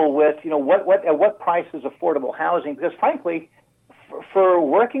struggle with, at what price is affordable housing, because frankly, for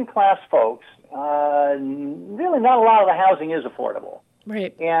working class folks, really not a lot of the housing is affordable.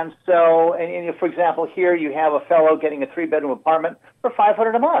 Right. And so, for example, here you have a fellow getting a 3-bedroom apartment for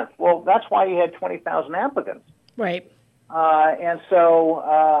 $500 a month. Well, that's why you had 20,000 applicants. Right. And so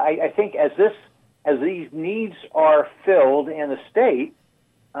I think as these needs are filled in the state,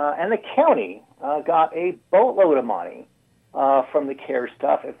 and the county got a boatload of money from the CARES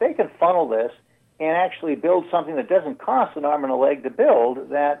stuff, if they can funnel this and actually build something that doesn't cost an arm and a leg to build,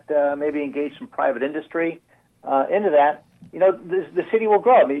 that maybe engage some private industry into that, the city will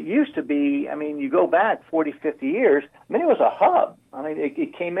grow. I mean, it used to be, you go back 40, 50 years, it was a hub.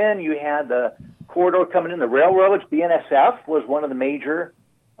 It came in, you had the corridor coming in, the railroads, BNSF was one of the major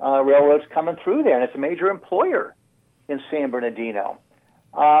railroads coming through there, and it's a major employer in San Bernardino.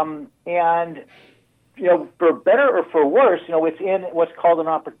 And, for better or for worse, it's in what's called an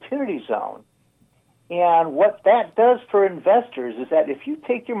opportunity zone. And what that does for investors is that if you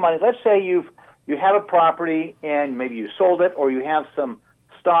take your money, let's say you have a property and maybe you sold it, or you have some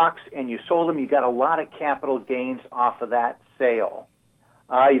stocks and you sold them, you got a lot of capital gains off of that sale.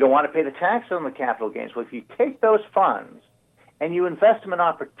 You don't want to pay the tax on the capital gains. Well, if you take those funds and you invest them in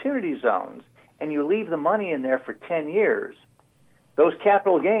opportunity zones and you leave the money in there for 10 years, those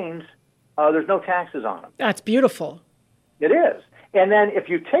capital gains, there's no taxes on them. That's beautiful. It is. And then if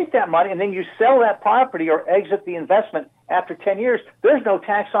you take that money and then you sell that property or exit the investment after 10 years, there's no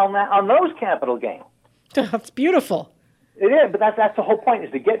tax on that, on those capital gains. That's beautiful. It is, but that's the whole point,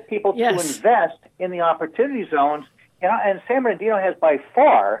 is to get people to invest in the opportunity zones. And San Bernardino has by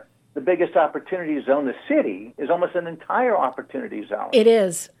far the biggest opportunity zone. The city is almost an entire opportunity zone. It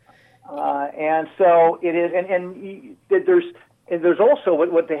is. And so it is. And there's, there's also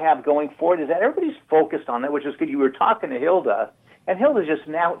what they have going forward is that everybody's focused on that, which is good. You were talking to Hilda, and Hilda's just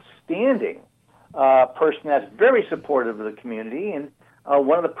an outstanding person that's very supportive of the community. And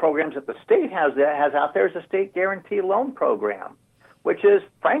one of the programs that the state has out there is the State Guarantee Loan Program, which is,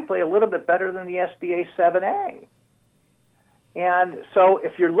 frankly, a little bit better than the SBA 7A. And so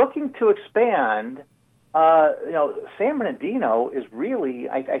if you're looking to expand, San Bernardino is really,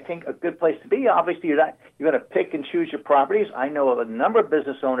 I think, a good place to be. Obviously, you're going to pick and choose your properties. I know of a number of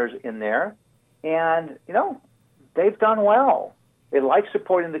business owners in there, and, they've done well. They like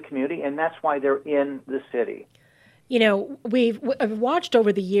supporting the community, and that's why they're in the city. I've watched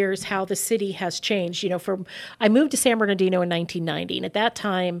over the years how the city has changed. I moved to San Bernardino in 1990, and at that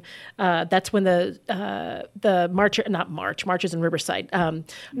time, that's when the March is in Riverside.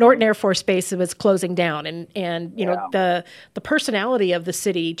 Norton Air Force Base was closing down, and the personality of the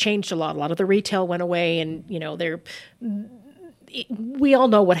city changed a lot. A lot of the retail went away, and we all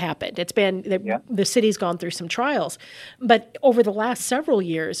know what happened. It's been the city's gone through some trials, but over the last several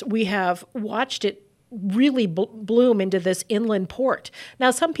years, we have watched it really bloom into this inland port.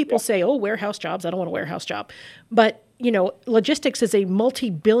 Now, some people say, "Oh, warehouse jobs. I don't want a warehouse job," but logistics is a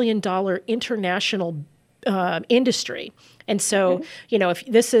multi-billion-dollar international industry, and so if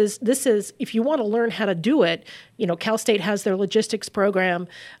this is if you want to learn how to do it, Cal State has their logistics program.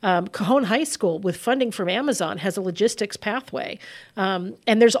 Cajon High School, with funding from Amazon, has a logistics pathway,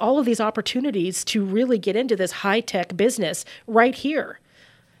 and there's all of these opportunities to really get into this high-tech business right here.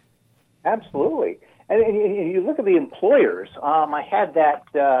 Absolutely. And you look at the employers. I had that.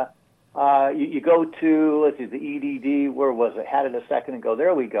 You go to the EDD. Where was it? Had it a second ago.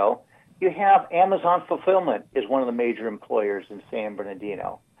 There we go. You have Amazon Fulfillment is one of the major employers in San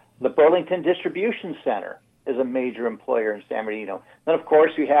Bernardino. The Burlington Distribution Center is a major employer in San Bernardino. Then, of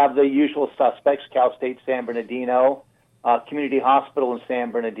course, you have the usual suspects: Cal State San Bernardino, Community Hospital in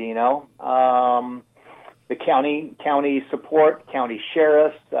San Bernardino. The county support, county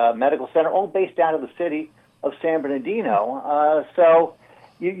sheriffs, medical center, all based out of the city of San Bernardino. So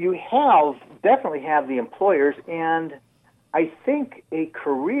you definitely have the employers, and I think a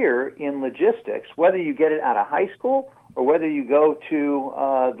career in logistics, whether you get it out of high school or whether you go to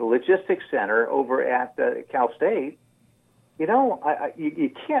the logistics center over at Cal State, you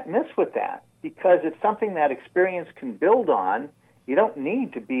can't miss with that because it's something that experience can build on. You don't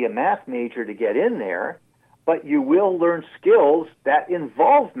need to be a math major to get in there, but you will learn skills that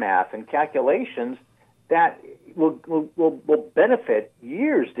involve math and calculations that will benefit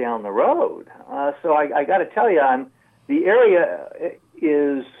years down the road. So I got to tell you, the area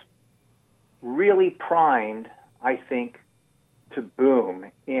is really primed, I think, to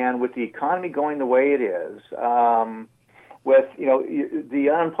boom. And with the economy going the way it is, the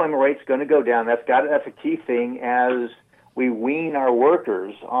unemployment rate's going to go down. That's a key thing as we wean our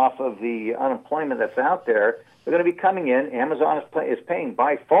workers off of the unemployment that's out there. They're going to be coming in. Amazon is paying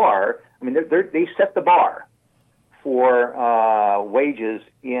by far. I mean, they set the bar for wages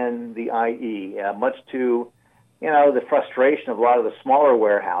in the IE, much to the frustration of a lot of the smaller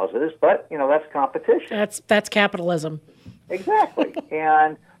warehouses. But that's competition. That's capitalism. Exactly,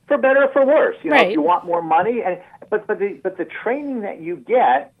 and for better or for worse. Right. If you want more money, but the training that you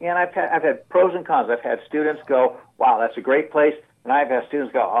get, and I've had pros and cons. I've had students go, "Wow, that's a great place," and I've had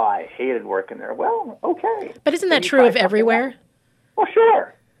students go, "Oh, I hated working there." Well, okay. But isn't that true of everywhere? Well,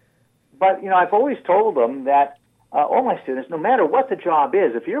 sure. But I've always told them that all my students, no matter what the job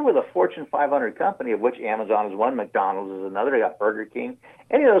is, if you're with a Fortune 500 company, of which Amazon is one, McDonald's is another, they got Burger King,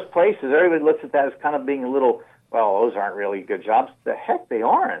 any of those places, everybody looks at that as kind of being a little, well, those aren't really good jobs. The heck, they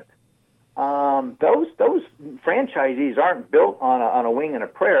aren't. Those franchisees aren't built on a wing and a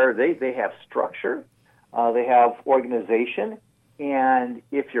prayer. They have structure, they have organization, and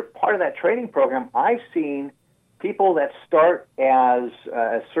if you're part of that training program, I've seen people that start as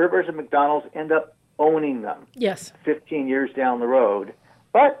servers at McDonald's end up owning them. Yes. 15 years down the road,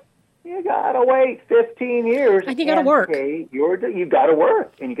 but you gotta wait 15 years, and you gotta work. You gotta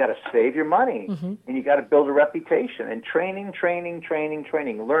work, and you gotta save your money, and you gotta build a reputation. And training.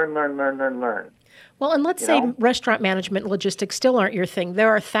 Learn. Well, and let's say restaurant management and logistics still aren't your thing. There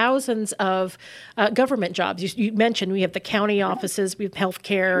are thousands of government jobs. You mentioned we have the county offices, we have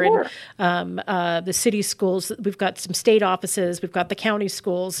healthcare, sure. And the city schools. We've got some state offices. We've got the county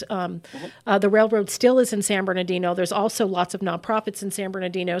schools. The railroad still is in San Bernardino. There's also lots of nonprofits in San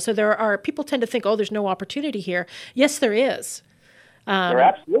Bernardino. So there are people tend to think, oh, there's no opportunity here. Yes, there is. There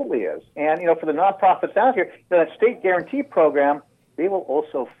absolutely is. And for the nonprofits out here, that state guarantee program, they will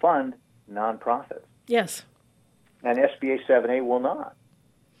also fund nonprofits. Yes. And SBA 7A will not.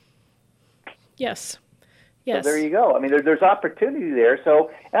 Yes. Yes. So there you go. I mean, there's opportunity there. So,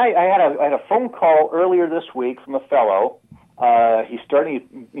 and I had a phone call earlier this week from a fellow. He's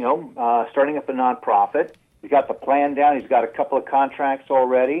starting up a nonprofit. He's got the plan down. He's got a couple of contracts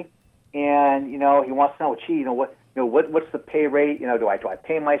already, and he wants to know, what's the pay rate? Do I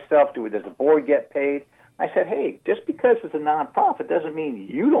pay myself? Does the board get paid? I said, hey, just because it's a nonprofit doesn't mean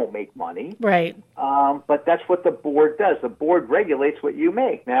you don't make money. Right. But that's what the board does. The board regulates what you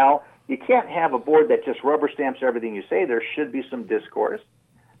make. Now, you can't have a board that just rubber stamps everything you say. There should be some discourse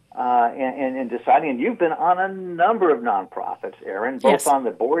and deciding. And you've been on a number of nonprofits, Aaron, both on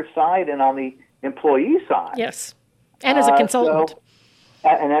the board side and on the employee side. Yes, and as a consultant.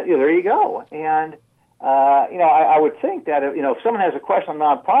 There you go. And, I would think that, if someone has a question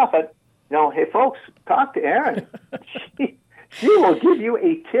on nonprofit, hey, folks, talk to Aaron. She will give you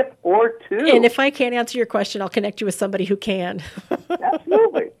a tip or two. And if I can't answer your question, I'll connect you with somebody who can.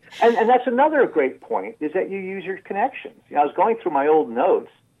 Absolutely. And that's another great point, is that you use your connections. I was going through my old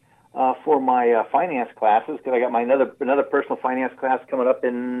notes for my finance classes, because I got my another personal finance class coming up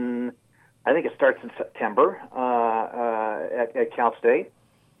in, I think it starts in September at Cal State.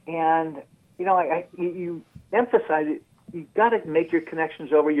 And, you emphasize it. You've got to make your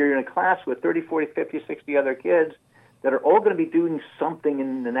connections over. You're in a class with 30, 40, 50, 60 other kids that are all going to be doing something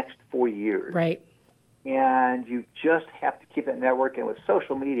in the next 4 years. Right. And you just have to keep that network. And with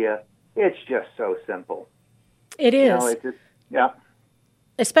social media, it's just so simple. It is. Yeah.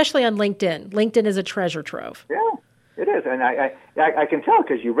 Especially on LinkedIn. LinkedIn is a treasure trove. Yeah, it is. And I can tell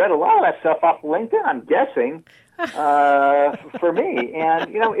because you read a lot of that stuff off LinkedIn, I'm guessing, for me.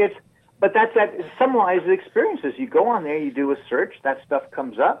 And, but that summarizes experiences. You go on there, you do a search, that stuff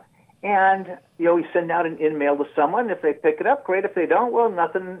comes up, and you send out an email to someone. If they pick it up, great. If they don't, well,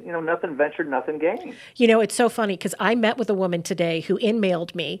 nothing ventured, nothing gained. It's so funny because I met with a woman today who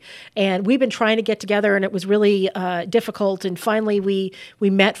emailed me, and we've been trying to get together, and it was really difficult. And finally, we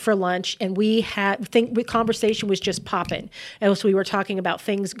met for lunch, and conversation was just popping. And so we were talking about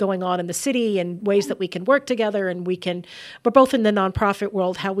things going on in the city and ways that we can work together, and we're both in the nonprofit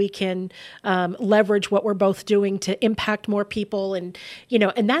world, how we can leverage what we're both doing to impact more people, and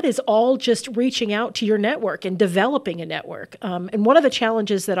that is all just reaching out to your network and developing a network. And one of the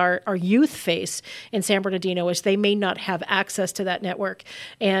challenges that our youth face in San Bernardino is they may not have access to that network.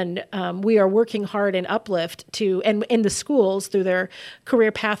 And we are working hard in Uplift and in the schools through their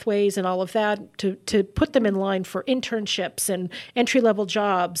career pathways and all of that to put them in line for internships and entry-level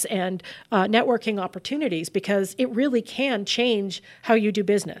jobs and networking opportunities, because it really can change how you do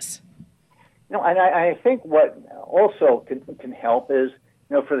business. And I think what also can help is,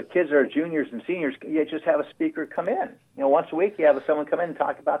 for the kids that are juniors and seniors, you just have a speaker come in. Once a week, you have someone come in and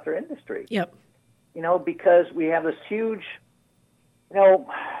talk about their industry. Yep. Because we have this huge,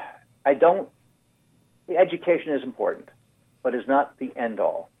 education is important, but is not the end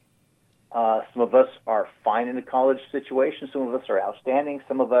all. Some of us are fine in the college situation. Some of us are outstanding.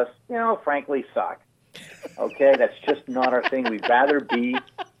 Some of us, frankly, suck. Okay? That's just not our thing. We'd rather be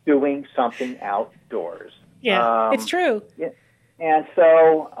doing something outdoors. Yeah, it's true. Yeah. And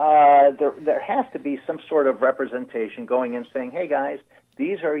so there has to be some sort of representation going in saying, hey, guys,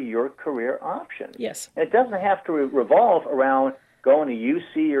 these are your career options. Yes. And it doesn't have to revolve around going to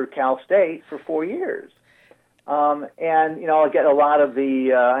UC or Cal State for 4 years. And, I get a lot of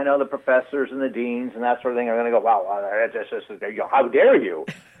the professors and the deans and that sort of thing are going to go, wow, how dare you?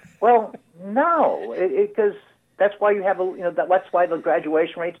 Well, no, because that's why you have that's why the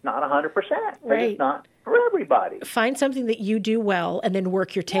graduation rate's not 100%. Right. It's not for everybody. Find something that you do well and then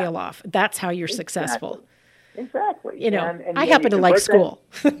work your tail off. That's how you're successful. Exactly. And I happen to like school.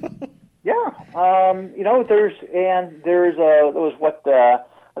 Yeah. There was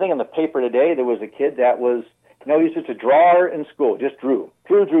I think in the paper today, there was a kid that was, he's just a drawer in school, just drew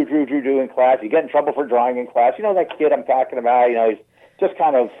in class. You get in trouble for drawing in class. That kid I'm talking about, he's just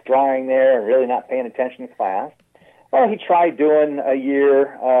kind of drawing there and really not paying attention in class. Well, he tried doing a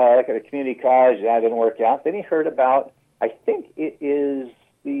year like at a community college. That didn't work out. Then he heard about, I think it is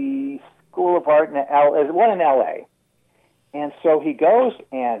the School of Art in one in L.A. And so he goes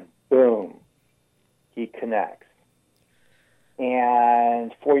and boom, he connects.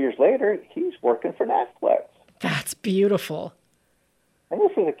 And 4 years later, he's working for Netflix. That's beautiful. And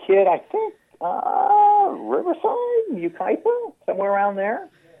this is a kid, I think, Riverside, Yucaipa, somewhere around there.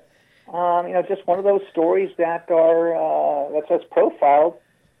 Just one of those stories that are that's profiled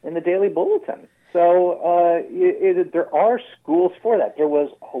in the Daily Bulletin. So there are schools for that. There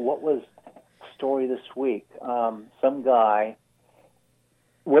was what was a story this week? Some guy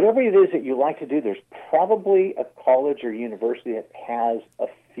whatever it is that you like to do, there's probably a college or university that has a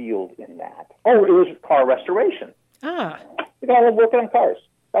field in that. Oh, it was car restoration. Ah. The guy was working on cars.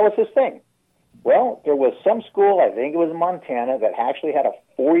 That was his thing. Well, there was some school, I think it was in Montana, that actually had a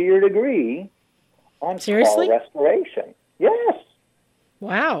 4-year degree on Seriously? car restoration. Yes.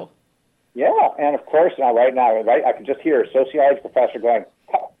 Wow. Yeah, and of course, right now, I can just hear a sociology professor going,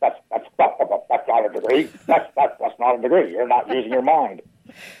 that's not a degree. That's not a degree. You're not using your mind.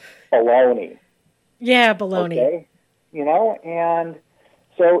 Baloney. Yeah, baloney. Okay? You know, and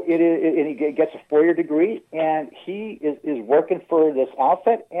so he gets a 4-year degree, and he is working for this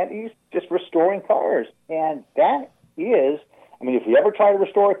outfit, and he's just restoring cars. And that is, I mean, if you ever try to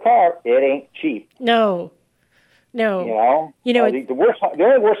restore a car, it ain't cheap. No. You know, the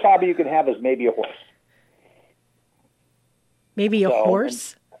only worst hobby you can have is maybe a horse. Maybe a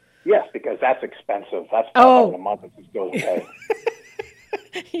horse? Yes, because that's expensive. That's $500 a month if it goes away.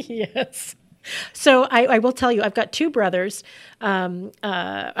 Yes. So I will tell you, I've got two brothers. One's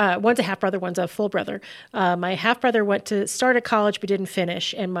a half brother, one's a full brother. My half brother went to start at college but didn't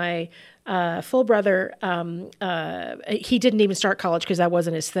finish, and my full brother, he didn't even start college because that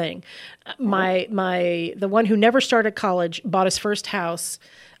wasn't his thing. The one who never started college bought his first house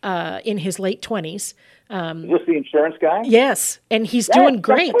in his late 20s. Is this the insurance guy? Yes, and he's doing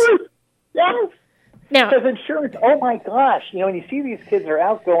great. Yes. Now, because insurance, oh my gosh, you know, when you see these kids are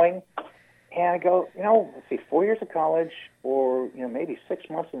outgoing, and I go, you know, let's see, 4 years of college, or you know, maybe 6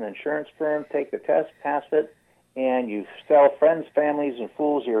 months in an insurance firm, take the test, pass it, and you sell friends, families, and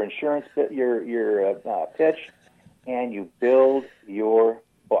fools your insurance, your pitch, and you build your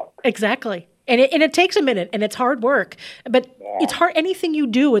book. Exactly. And it takes a minute, and it's hard work. But it's hard. Anything you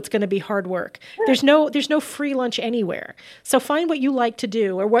do, it's going to be hard work. There's no free lunch anywhere. So find what you like to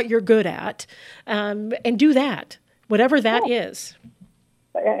do or what you're good at, and do that, whatever that is.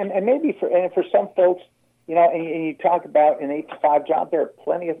 And maybe for some folks, you know, and you talk about an 8-to-5 job, there are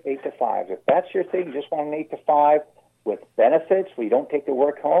plenty of 8-to-5s. If that's your thing, you just want an 8-to-5 with benefits where you don't take the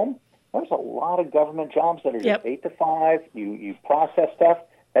work home. There's a lot of government jobs that are just 8-to-5. You process stuff.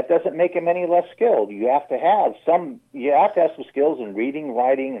 That doesn't make them any less skilled. You have to have some skills in reading,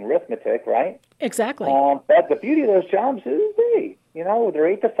 writing, and arithmetic, right? Exactly. But the beauty of those jobs is they're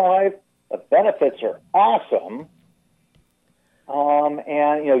 8-to-5. The benefits are awesome.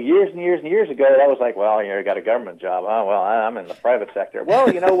 And, you know, years and years and years ago, that was like, well, you got a government job. Oh, well, I'm in the private sector.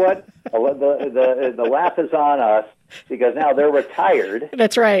 Well, you know what? The laugh is on us because now they're retired.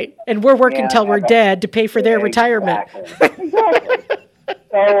 That's right. And we're working till we're dead to pay for their retirement. Exactly.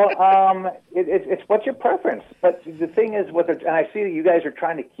 So it's what's your preference. But the thing is, and I see that you guys are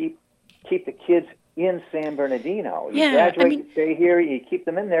trying to keep the kids in San Bernardino. You graduate, you stay here, you keep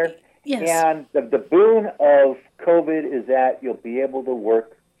them in there. Yes. And the boon of COVID is that you'll be able to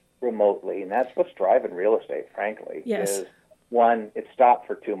work remotely, and that's what's driving real estate, frankly. Yes. Is one, it stopped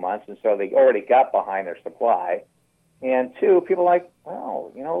for 2 months, and so they already got behind their supply. And two, people are like,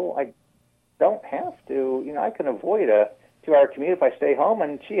 well, you know, I don't have to, you know, I can avoid a 2-hour commute if I stay home,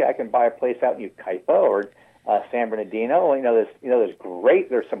 and I can buy a place out in Yucaipa or San Bernardino. There's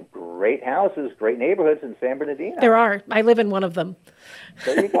some great houses, great neighborhoods in San Bernardino. There are. I live in one of them.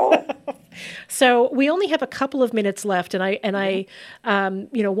 There you go. So we only have a couple of minutes left, and I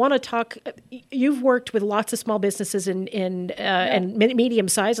want to talk. You've worked with lots of small businesses and medium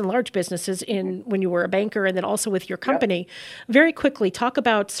size and large businesses when you were a banker, and then also with your company. Very quickly, talk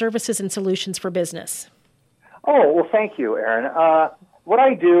about services and solutions for business. Oh, well, thank you, Aaron. What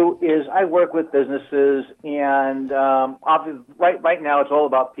I do is I work with businesses, and obviously, right now it's all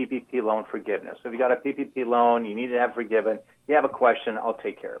about PPP loan forgiveness. So if you got a PPP loan, you need to have forgiven. You have a question, I'll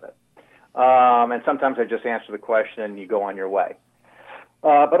take care of it. And sometimes I just answer the question, and you go on your way.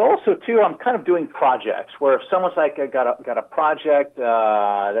 But also, too, I'm kind of doing projects where if someone's like, I got a project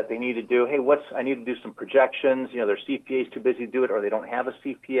that they need to do. Hey, I need to do some projections. You know, their CPA's too busy to do it, or they don't have a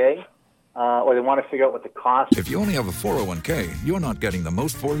CPA. Or they want to figure out what the cost. If you only have a 401k, you're not getting the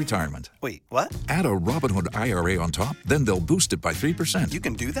most for retirement. Wait, what? Add a Robinhood IRA on top, then they'll boost it by 3%. You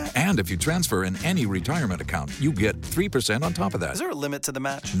can do that? And if you transfer in any retirement account, you get 3% on top of that. Is there a limit to the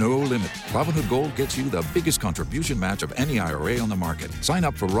match? No limit. Robinhood Gold gets you the biggest contribution match of any IRA on the market. Sign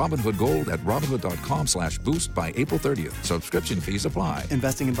up for Robinhood Gold at Robinhood.com/boost by April 30th. Subscription fees apply.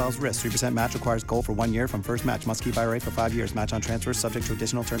 Investing involves risk. 3% match requires gold for 1 year from first match. Must keep IRA for 5 years. Match on transfers subject to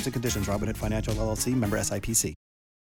additional terms and conditions. Robinhood Financial LLC, member SIPC.